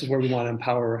 This is where we want to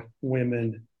empower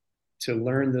women to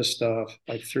learn this stuff,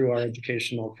 like through our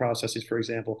educational processes, for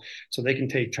example, so they can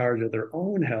take charge of their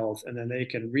own health, and then they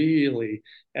can really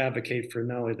advocate for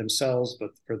not only themselves, but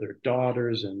for their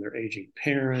daughters and their aging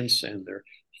parents and their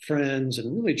friends,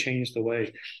 and really change the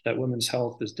way that women's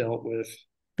health is dealt with.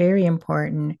 Very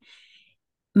important.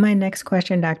 My next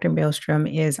question, Dr. Bilstrom,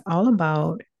 is all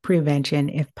about prevention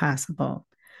if possible.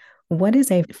 What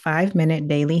is a 5-minute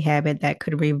daily habit that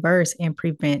could reverse and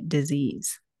prevent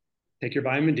disease? Take your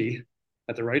vitamin D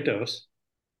at the right dose.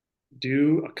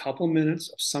 Do a couple minutes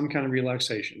of some kind of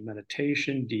relaxation,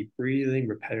 meditation, deep breathing,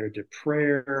 repetitive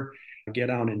prayer, get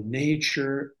out in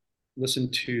nature,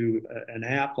 listen to an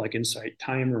app like Insight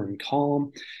Timer and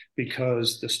Calm,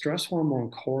 because the stress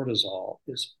hormone cortisol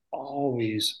is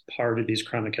always part of these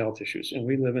chronic health issues. And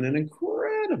we live in an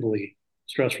incredibly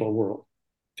stressful world,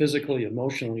 physically,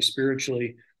 emotionally,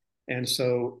 spiritually. And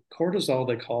so cortisol,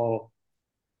 they call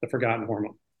the forgotten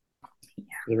hormone.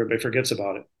 Everybody forgets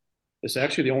about it. It's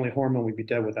actually the only hormone we'd be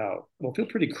dead without. We'll feel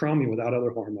pretty crummy without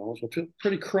other hormones. We'll feel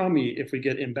pretty crummy if we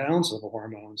get imbalance of the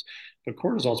hormones. But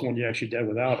cortisol is one you're actually dead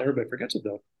without. Everybody forgets it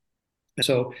though. And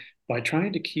so by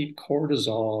trying to keep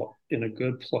cortisol in a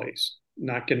good place,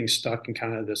 not getting stuck in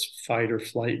kind of this fight or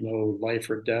flight mode, life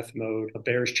or death mode, a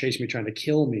bear's chasing me, trying to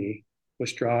kill me,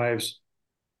 which drives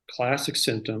classic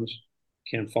symptoms,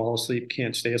 can't fall asleep,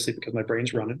 can't stay asleep because my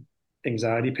brain's running,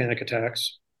 anxiety, panic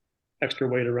attacks, extra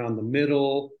weight around the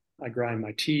middle, I grind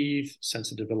my teeth,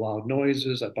 sensitive to loud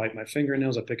noises. I bite my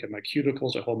fingernails. I pick at my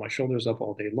cuticles. I hold my shoulders up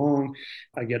all day long.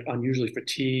 I get unusually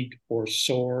fatigued or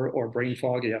sore or brain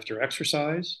foggy after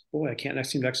exercise. Boy, I can't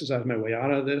seem to exercise my way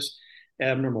out of this.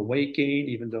 Abnormal weight gain,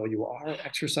 even though you are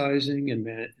exercising and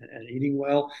eating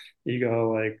well, you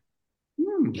go like,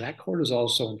 that cortisol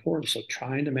is so important. So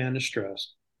trying to manage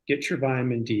stress, get your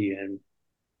vitamin D in.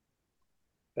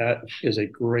 That is a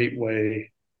great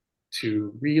way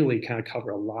to really kind of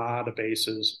cover a lot of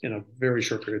bases in a very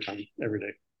short period of time every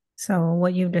day. So,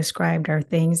 what you've described are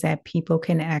things that people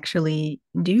can actually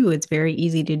do. It's very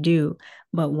easy to do.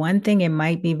 But one thing, it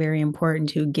might be very important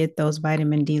to get those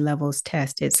vitamin D levels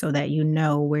tested so that you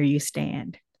know where you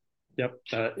stand. Yep,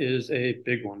 that is a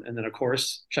big one. And then, of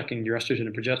course, checking your estrogen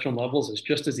and progesterone levels is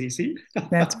just as easy.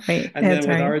 That's right. And then That's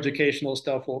with our right. educational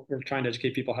stuff, we're trying to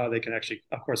educate people how they can actually,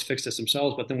 of course, fix this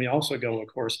themselves. But then we also go, of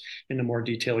course, into more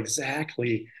detail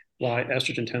exactly why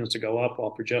estrogen tends to go up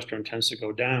while progesterone tends to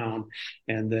go down.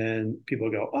 And then people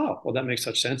go, oh, well, that makes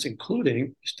such sense,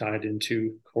 including it's tied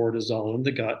into cortisol in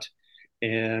the gut.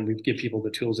 And we give people the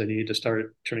tools they need to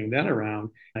start turning that around.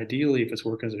 Ideally, if it's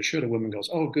working as it should, a woman goes,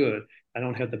 oh, good. I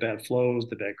don't have the bad flows,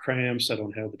 the bad cramps. I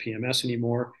don't have the PMS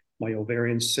anymore. My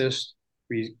ovarian cysts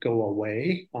go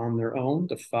away on their own.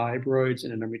 The fibroids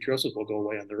and endometriosis will go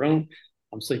away on their own.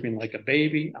 I'm sleeping like a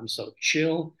baby. I'm so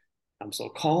chill. I'm so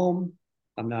calm.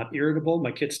 I'm not irritable.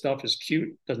 My kid stuff is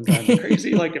cute. Doesn't drive me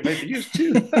crazy like it might be used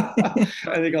to.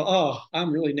 And they go, oh,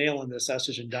 I'm really nailing this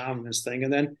estrogen dominance thing.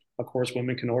 And then, of course,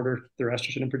 women can order their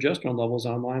estrogen and progesterone levels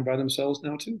online by themselves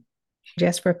now, too.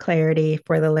 Just for clarity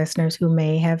for the listeners who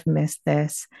may have missed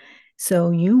this.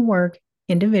 So you work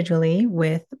individually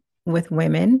with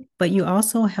women, but you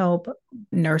also help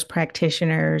nurse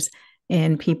practitioners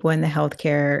and people in the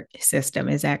healthcare system.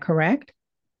 Is that correct?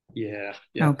 Yeah.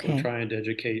 We're Okay. trying to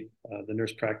educate the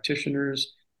nurse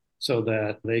practitioners so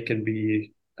that they can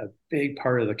be a big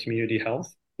part of the community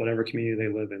health, whatever community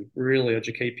they live in. Really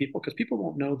educate people because people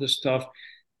won't know this stuff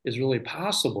is really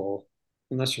possible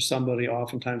unless there's somebody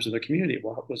oftentimes in the community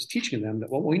was teaching them that,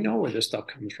 well, we know where this stuff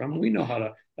comes from. We know how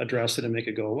to address it and make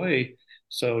it go away.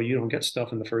 So you don't get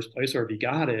stuff in the first place. Or if you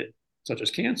got it, such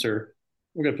as cancer,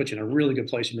 we're going to put you in a really good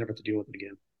place. You never have to deal with it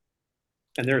again.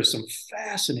 And there are some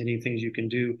fascinating things you can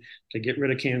do to get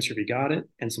rid of cancer if you got it,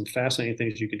 and some fascinating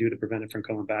things you can do to prevent it from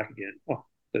coming back again. Well,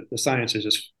 the science is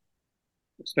just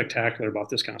spectacular about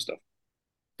this kind of stuff.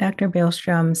 Dr.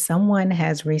 Bilstrom, someone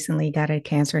has recently got a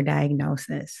cancer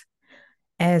diagnosis.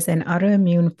 As an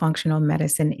autoimmune functional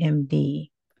medicine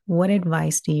MD, what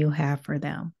advice do you have for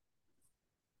them?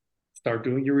 Start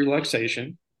doing your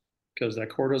relaxation because that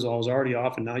cortisol is already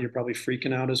off, and now you're probably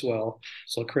freaking out as well.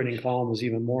 So creating calm is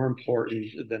even more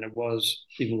important than it was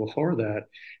even before that.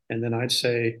 And then I'd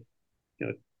say,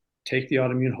 take the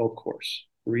autoimmune hope course,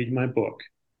 read my book,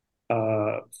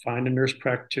 find a nurse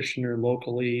practitioner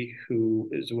locally who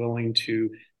is willing to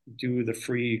do the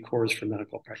free course for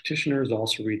medical practitioners,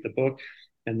 also read the book,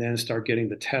 and then start getting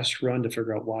the test run to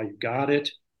figure out why you got it.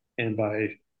 And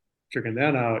by figuring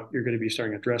that out, you're going to be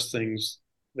starting to address things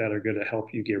that are going to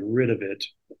help you get rid of it,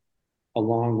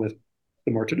 along with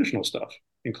the more traditional stuff,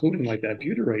 including like that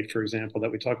butyrate, for example,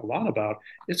 that we talk a lot about.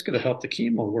 It's going to help the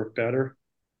chemo work better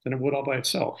than it would all by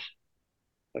itself.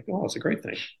 Like, oh, it's a great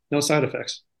thing. No side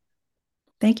effects.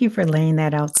 Thank you for laying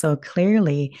that out so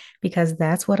clearly because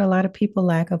that's what a lot of people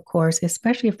lack, of course,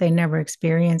 especially if they never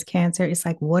experienced cancer. It's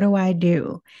like, what do I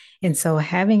do? And so,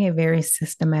 having a very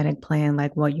systematic plan,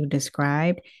 like what you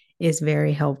described, is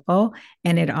very helpful.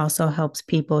 And it also helps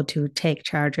people to take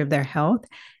charge of their health,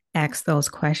 ask those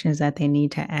questions that they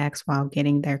need to ask while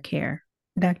getting their care.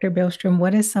 Dr. Bilstrom,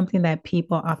 what is something that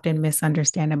people often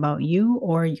misunderstand about you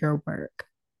or your work?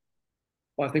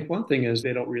 Well, I think one thing is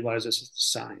they don't realize this is the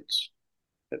science.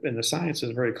 And the science is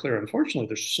very clear. Unfortunately,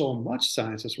 there's so much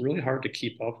science, it's really hard to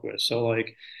keep up with. So,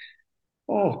 like,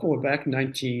 oh, going back in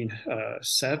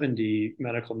 1970,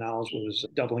 medical knowledge was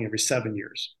doubling every 7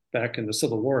 years. Back in the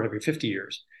Civil War, every 50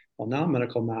 years. Well, now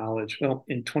medical knowledge, well,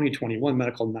 in 2021,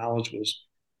 medical knowledge was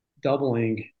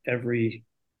doubling every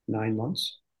 9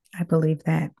 months. I believe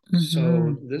that. So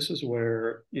Mm-hmm. this is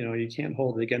where, you can't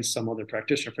hold it against some other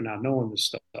practitioner for not knowing this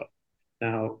stuff.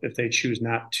 Now, if they choose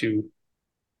not to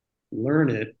learn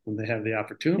it when they have the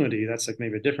opportunity, that's like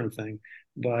maybe a different thing.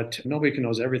 But nobody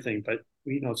knows everything. But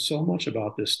we know so much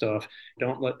about this stuff.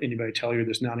 Don't let anybody tell you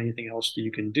there's not anything else that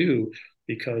you can do,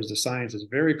 because the science is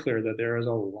very clear that there is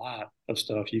a lot of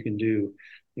stuff you can do,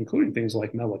 including things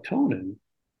like melatonin,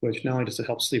 which not only does it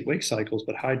help sleep wake cycles,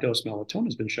 but high dose melatonin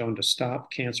has been shown to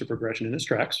stop cancer progression in its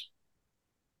tracks.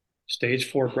 Stage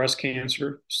 4 breast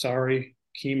cancer, sorry,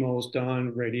 chemo's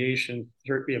done, radiation,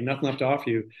 we have nothing left to offer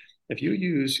you. If you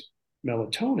use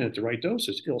melatonin at the right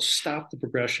doses, it'll stop the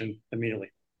progression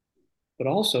immediately. But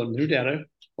also, new data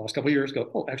last couple of years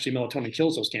go, oh, actually, melatonin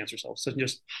kills those cancer cells. So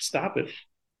just stop it,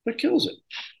 but kills it.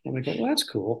 And we go, well, that's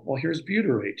cool. Well, here's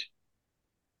butyrate.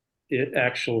 It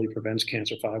actually prevents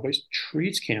cancer 5 ways,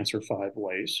 treats cancer 5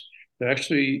 ways. They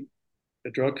actually, the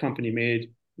drug company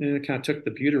made, it kind of took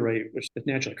the butyrate, which is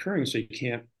naturally occurring, so you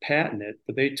can't patent it,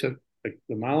 but they took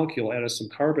the molecule, added some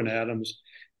carbon atoms,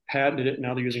 patented it.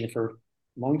 Now they're using it for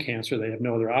lung cancer, they have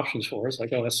no other options for. It's like,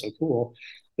 oh, that's so cool.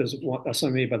 There's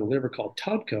something made by the liver called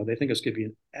TUDCA. They think it's going to be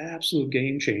an absolute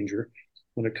game changer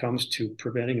when it comes to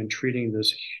preventing and treating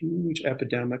this huge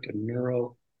epidemic of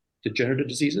neurodegenerative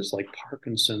diseases like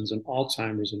Parkinson's and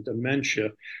Alzheimer's and dementia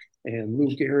and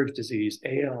Lou Gehrig's disease,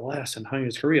 ALS, and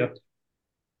Huntington's chorea.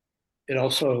 It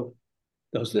also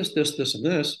does this, and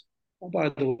this. Oh, by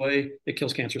the way, it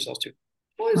kills cancer cells too.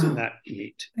 Well, isn't that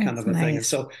neat kind of a thing? And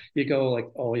so you go like,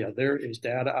 oh yeah, there is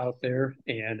data out there.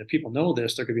 And if people know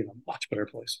this, they're going to be in a much better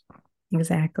place.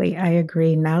 Exactly. I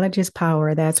agree. Knowledge is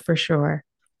power. That's for sure.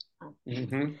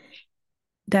 Mm-hmm.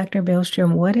 Dr.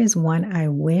 Bilstrom, what is one I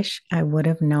wish I would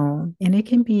have known? And it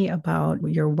can be about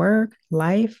your work,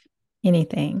 life,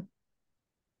 anything.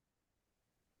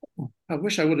 I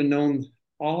wish I would have known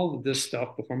all of this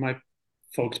stuff before my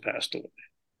folks passed away.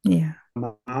 Yeah.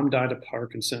 My mom died of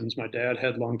Parkinson's. My dad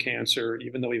had lung cancer,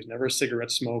 even though he was never a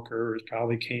cigarette smoker. It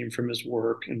probably came from his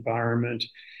work environment.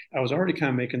 I was already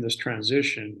kind of making this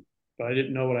transition, but I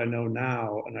didn't know what I know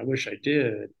now, and I wish I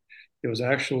did. It was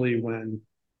actually when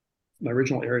my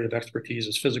original area of expertise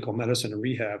is physical medicine and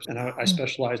rehab, and I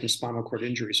specialized in spinal cord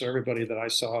injury. So everybody that I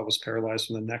saw was paralyzed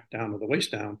from the neck down to the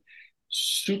waist down.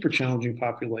 Super challenging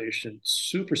population,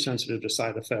 super sensitive to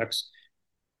side effects.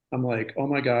 I'm like, oh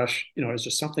my gosh, is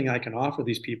there something I can offer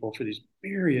these people for these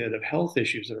myriad of health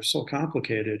issues that are so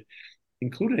complicated,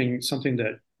 including something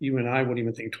that you and I wouldn't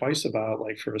even think twice about,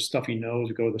 like for a stuffy nose,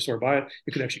 you go to the store, buy it,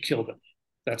 it could actually kill them.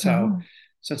 That's how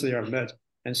sensitive they are to meds.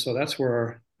 And so that's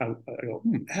where I go,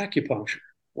 acupuncture.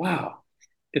 Wow.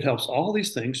 It helps all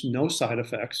these things, no side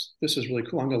effects. This is really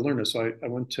cool. I'm going to learn this. So I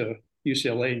went to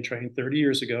UCLA and trained 30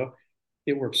 years ago.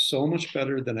 It works so much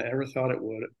better than I ever thought it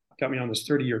would. It got me on this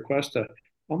 30-year quest to,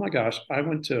 oh my gosh, I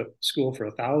went to school for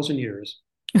 1,000 years,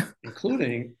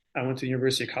 including I went to the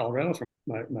University of Colorado for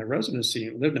my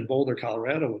residency, lived in Boulder,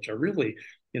 Colorado, which are really,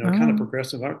 kind of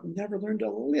progressive. I never learned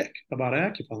a lick about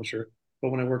acupuncture,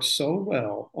 but when it works so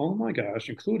well, oh my gosh,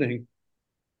 including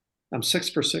I'm 6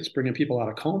 for 6 bringing people out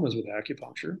of comas with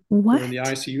acupuncture. What? They're in the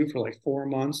ICU for like 4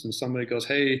 months, and somebody goes,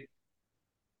 hey,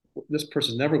 this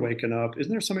person's never waking up.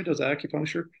 Isn't there somebody who does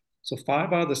acupuncture? So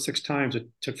 5 out of the 6 times it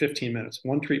took 15 minutes.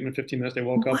 One treatment, 15 minutes. They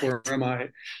woke up, where am I?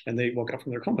 And they woke up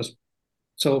from their comas.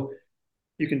 So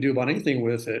you can do about anything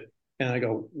with it. And I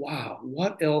go, wow,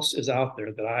 what else is out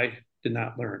there that I did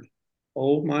not learn?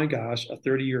 Oh my gosh, a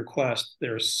 30-year quest.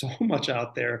 There's so much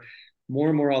out there, more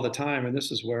and more all the time. And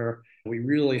this is where we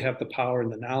really have the power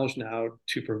and the knowledge now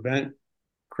to prevent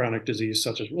chronic disease,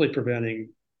 such as really preventing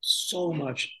so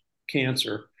much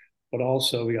cancer, but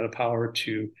also we got a power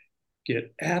to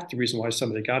get at the reason why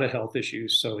somebody got a health issue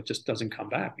so it just doesn't come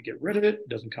back. We get rid of it, it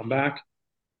doesn't come back.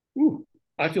 Ooh,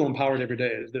 I feel empowered every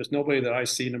day. There's nobody that I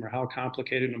see, no matter how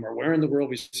complicated, no matter where in the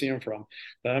world we see them from,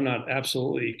 that I'm not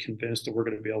absolutely convinced that we're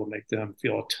going to be able to make them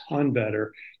feel a ton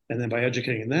better. And then by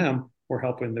educating them, we're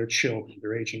helping their children,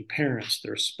 their aging parents,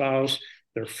 their spouse,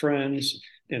 their friends.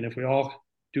 And if we all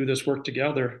do this work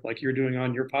together, like you're doing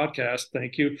on your podcast,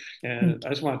 thank you. And I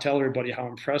just want to tell everybody how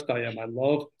impressed I am. I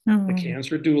love the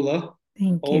cancer doula.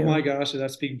 Thank you. My gosh,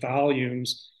 that speaks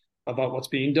volumes about what's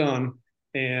being done.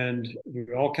 And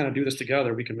we all kind of do this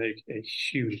together, we can make a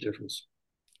huge difference.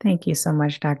 Thank you so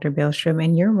much, Dr. Bilstrom.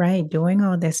 And you're right, doing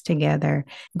all this together,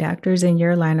 doctors in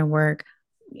your line of work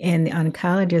and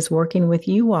oncologists working with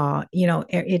you all,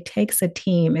 it takes a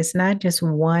team. It's not just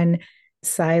one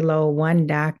silo, one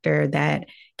doctor that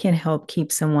can help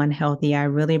keep someone healthy. I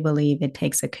really believe it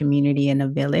takes a community and a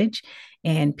village,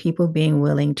 and people being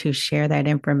willing to share that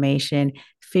information,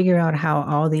 figure out how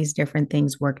all these different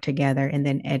things work together, and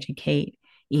then educate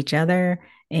each other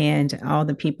and all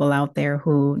the people out there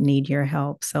who need your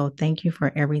help. So thank you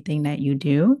for everything that you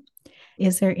do.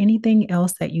 Is there anything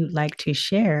else that you'd like to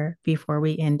share before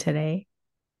we end today?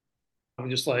 I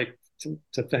would just like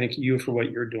to thank you for what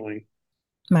you're doing.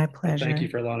 My pleasure. Thank you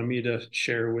for allowing me to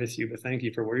share with you, but thank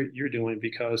you for what you're doing,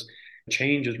 because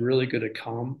change is really going to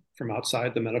come from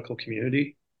outside the medical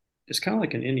community. It's kind of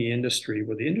like in any industry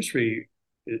where the industry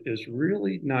is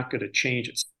really not going to change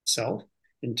itself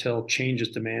until change is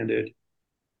demanded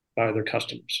by their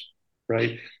customers,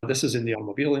 right? This is in the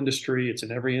automobile industry, it's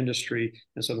in every industry.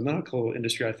 And so the medical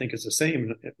industry, I think, is the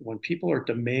same. When people are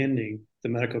demanding the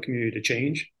medical community to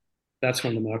change, that's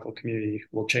when the medical community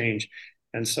will change.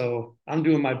 And so I'm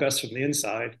doing my best from the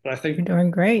inside, but I think you're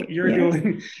doing great. You're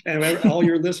doing, and all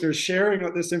your listeners sharing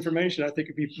this information, I think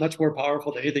it'd be much more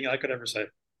powerful than anything I could ever say.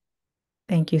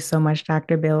 Thank you so much,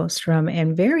 Dr. Bilstrom,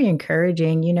 and very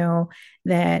encouraging,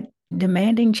 that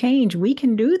demanding change, we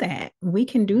can do that. We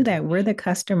can do that. We're the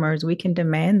customers. We can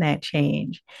demand that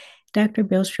change. Dr.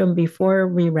 Bilstrom, before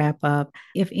we wrap up,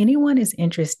 if anyone is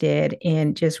interested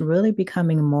in just really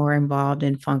becoming more involved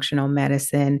in functional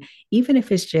medicine, even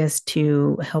if it's just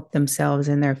to help themselves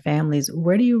and their families,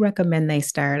 where do you recommend they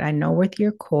start? I know with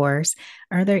your course,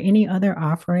 are there any other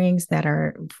offerings that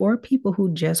are for people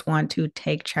who just want to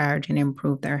take charge and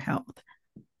improve their health?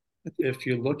 If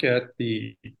you look at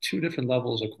the two different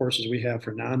levels of courses we have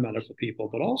for non-medical people,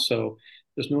 but also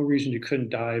there's no reason you couldn't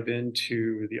dive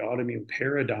into the autoimmune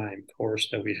paradigm course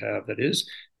that we have that is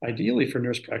ideally for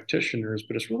nurse practitioners,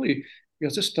 but it's really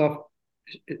because this stuff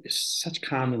is such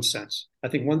common sense. I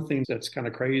think one thing that's kind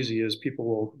of crazy is people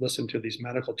will listen to these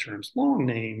medical terms, long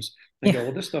names, and go,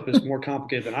 well, this stuff is more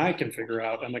complicated than I can figure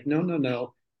out. I'm like, no, no,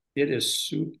 no. It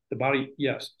is the body,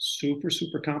 yes, super,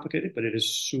 super complicated, but it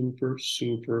is super,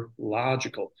 super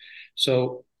logical.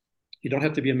 So you don't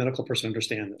have to be a medical person to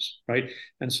understand this, right?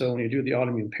 And so when you do the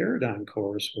autoimmune paradigm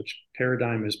course, which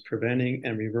paradigm is preventing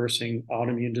and reversing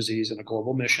autoimmune disease in a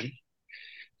global mission,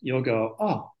 you'll go,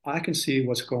 oh, I can see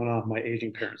what's going on with my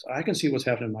aging parents. I can see what's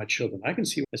happening to my children. I can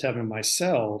see what's happening to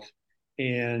myself.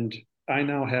 And I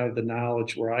now have the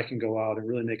knowledge where I can go out and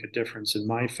really make a difference in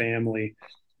my family.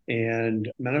 And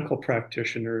medical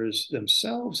practitioners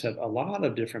themselves have a lot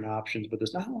of different options, but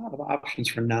there's not a lot of options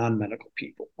for non-medical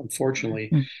people,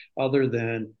 unfortunately, other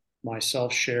than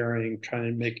myself sharing, trying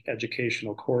to make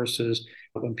educational courses.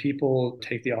 When people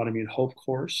take the Autoimmune Hope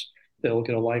course, they'll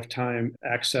get a lifetime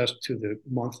access to the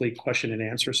monthly question and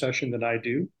answer session that I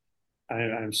do.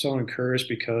 I'm so encouraged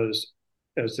because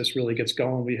as this really gets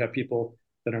going, we have people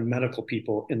that are medical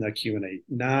people in that Q&A,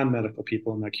 non-medical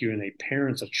people in that Q&A,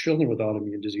 parents of children with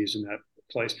autoimmune disease in that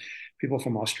place, people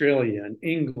from Australia and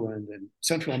England and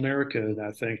Central America and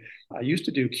that thing. I used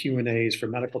to do Q&As for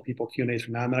medical people, Q&As for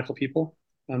non-medical people.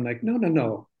 I'm like, no, no,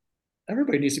 no.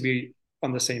 Everybody needs to be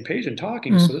on the same page and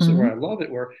talking. So this is where I love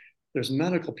it, where there's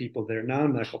medical people there,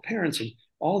 non-medical parents, and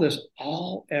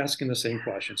all asking the same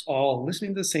questions, all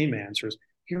listening to the same answers,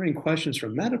 hearing questions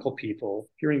from medical people,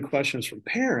 hearing questions from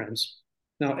parents.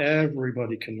 Now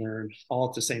everybody can learn all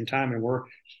at the same time, and we're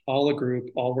all a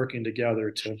group, all working together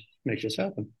to make this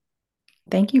happen.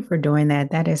 Thank you for doing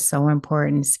that. That is so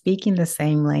important, speaking the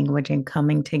same language and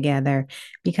coming together,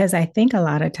 because I think a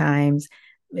lot of times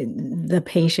the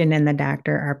patient and the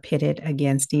doctor are pitted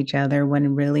against each other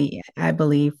when really, I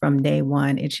believe from day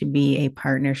one, it should be a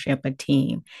partnership, a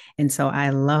team. And so I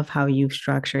love how you've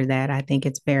structured that. I think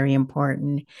it's very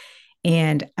important.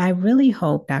 And I really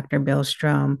hope, Dr.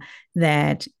 Bilstrom,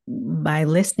 that by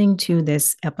listening to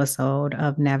this episode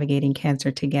of Navigating Cancer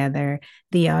Together,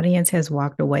 the audience has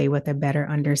walked away with a better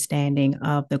understanding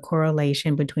of the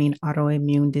correlation between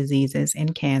autoimmune diseases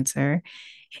and cancer.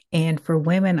 And for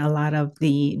women, a lot of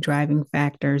the driving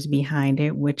factors behind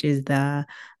it, which is the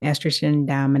estrogen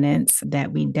dominance,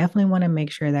 that we definitely want to make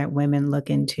sure that women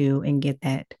look into and get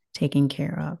that taken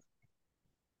care of.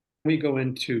 We go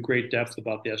into great depth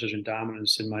about the estrogen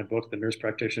dominance in my book, The Nurse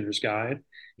Practitioner's Guide.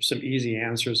 Some easy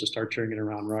answers to start turning it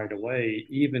around right away.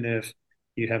 Even if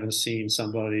you haven't seen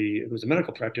somebody who's a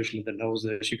medical practitioner that knows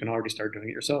this, you can already start doing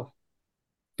it yourself.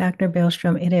 Dr.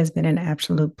 Bilstrom, it has been an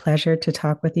absolute pleasure to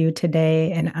talk with you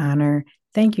today, an honor.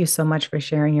 Thank you so much for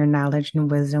sharing your knowledge and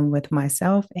wisdom with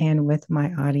myself and with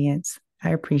my audience.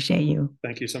 I appreciate you.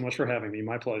 Thank you so much for having me.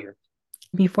 My pleasure.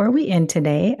 Before we end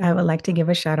today, I would like to give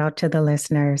a shout out to the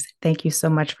listeners. Thank you so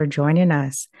much for joining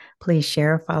us. Please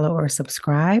share, follow, or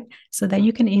subscribe so that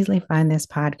you can easily find this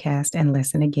podcast and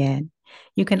listen again.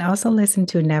 You can also listen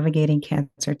to Navigating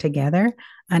Cancer Together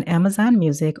on Amazon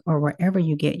Music or wherever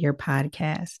you get your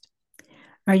podcast.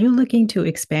 Are you looking to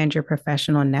expand your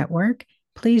professional network?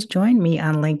 Please join me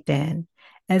on LinkedIn.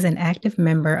 As an active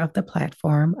member of the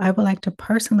platform, I would like to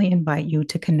personally invite you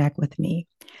to connect with me.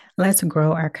 Let's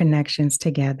grow our connections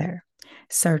together.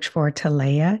 Search for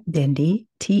Talaya Dendy,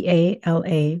 Talayya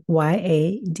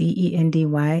Dendy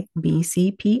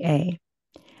BCPA.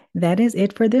 That is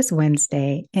it for this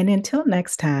Wednesday. And until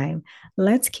next time,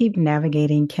 let's keep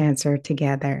navigating cancer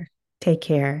together. Take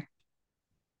care.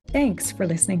 Thanks for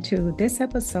listening to this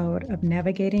episode of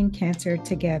Navigating Cancer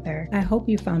Together. I hope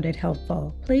you found it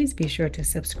helpful. Please be sure to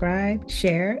subscribe,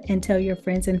 share, and tell your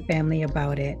friends and family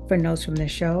about it. For notes from the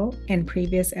show and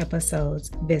previous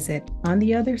episodes, visit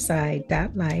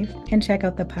ontheotherside.life and check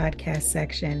out the podcast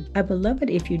section. I would love it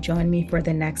if you join me for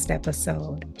the next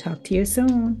episode. Talk to you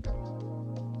soon.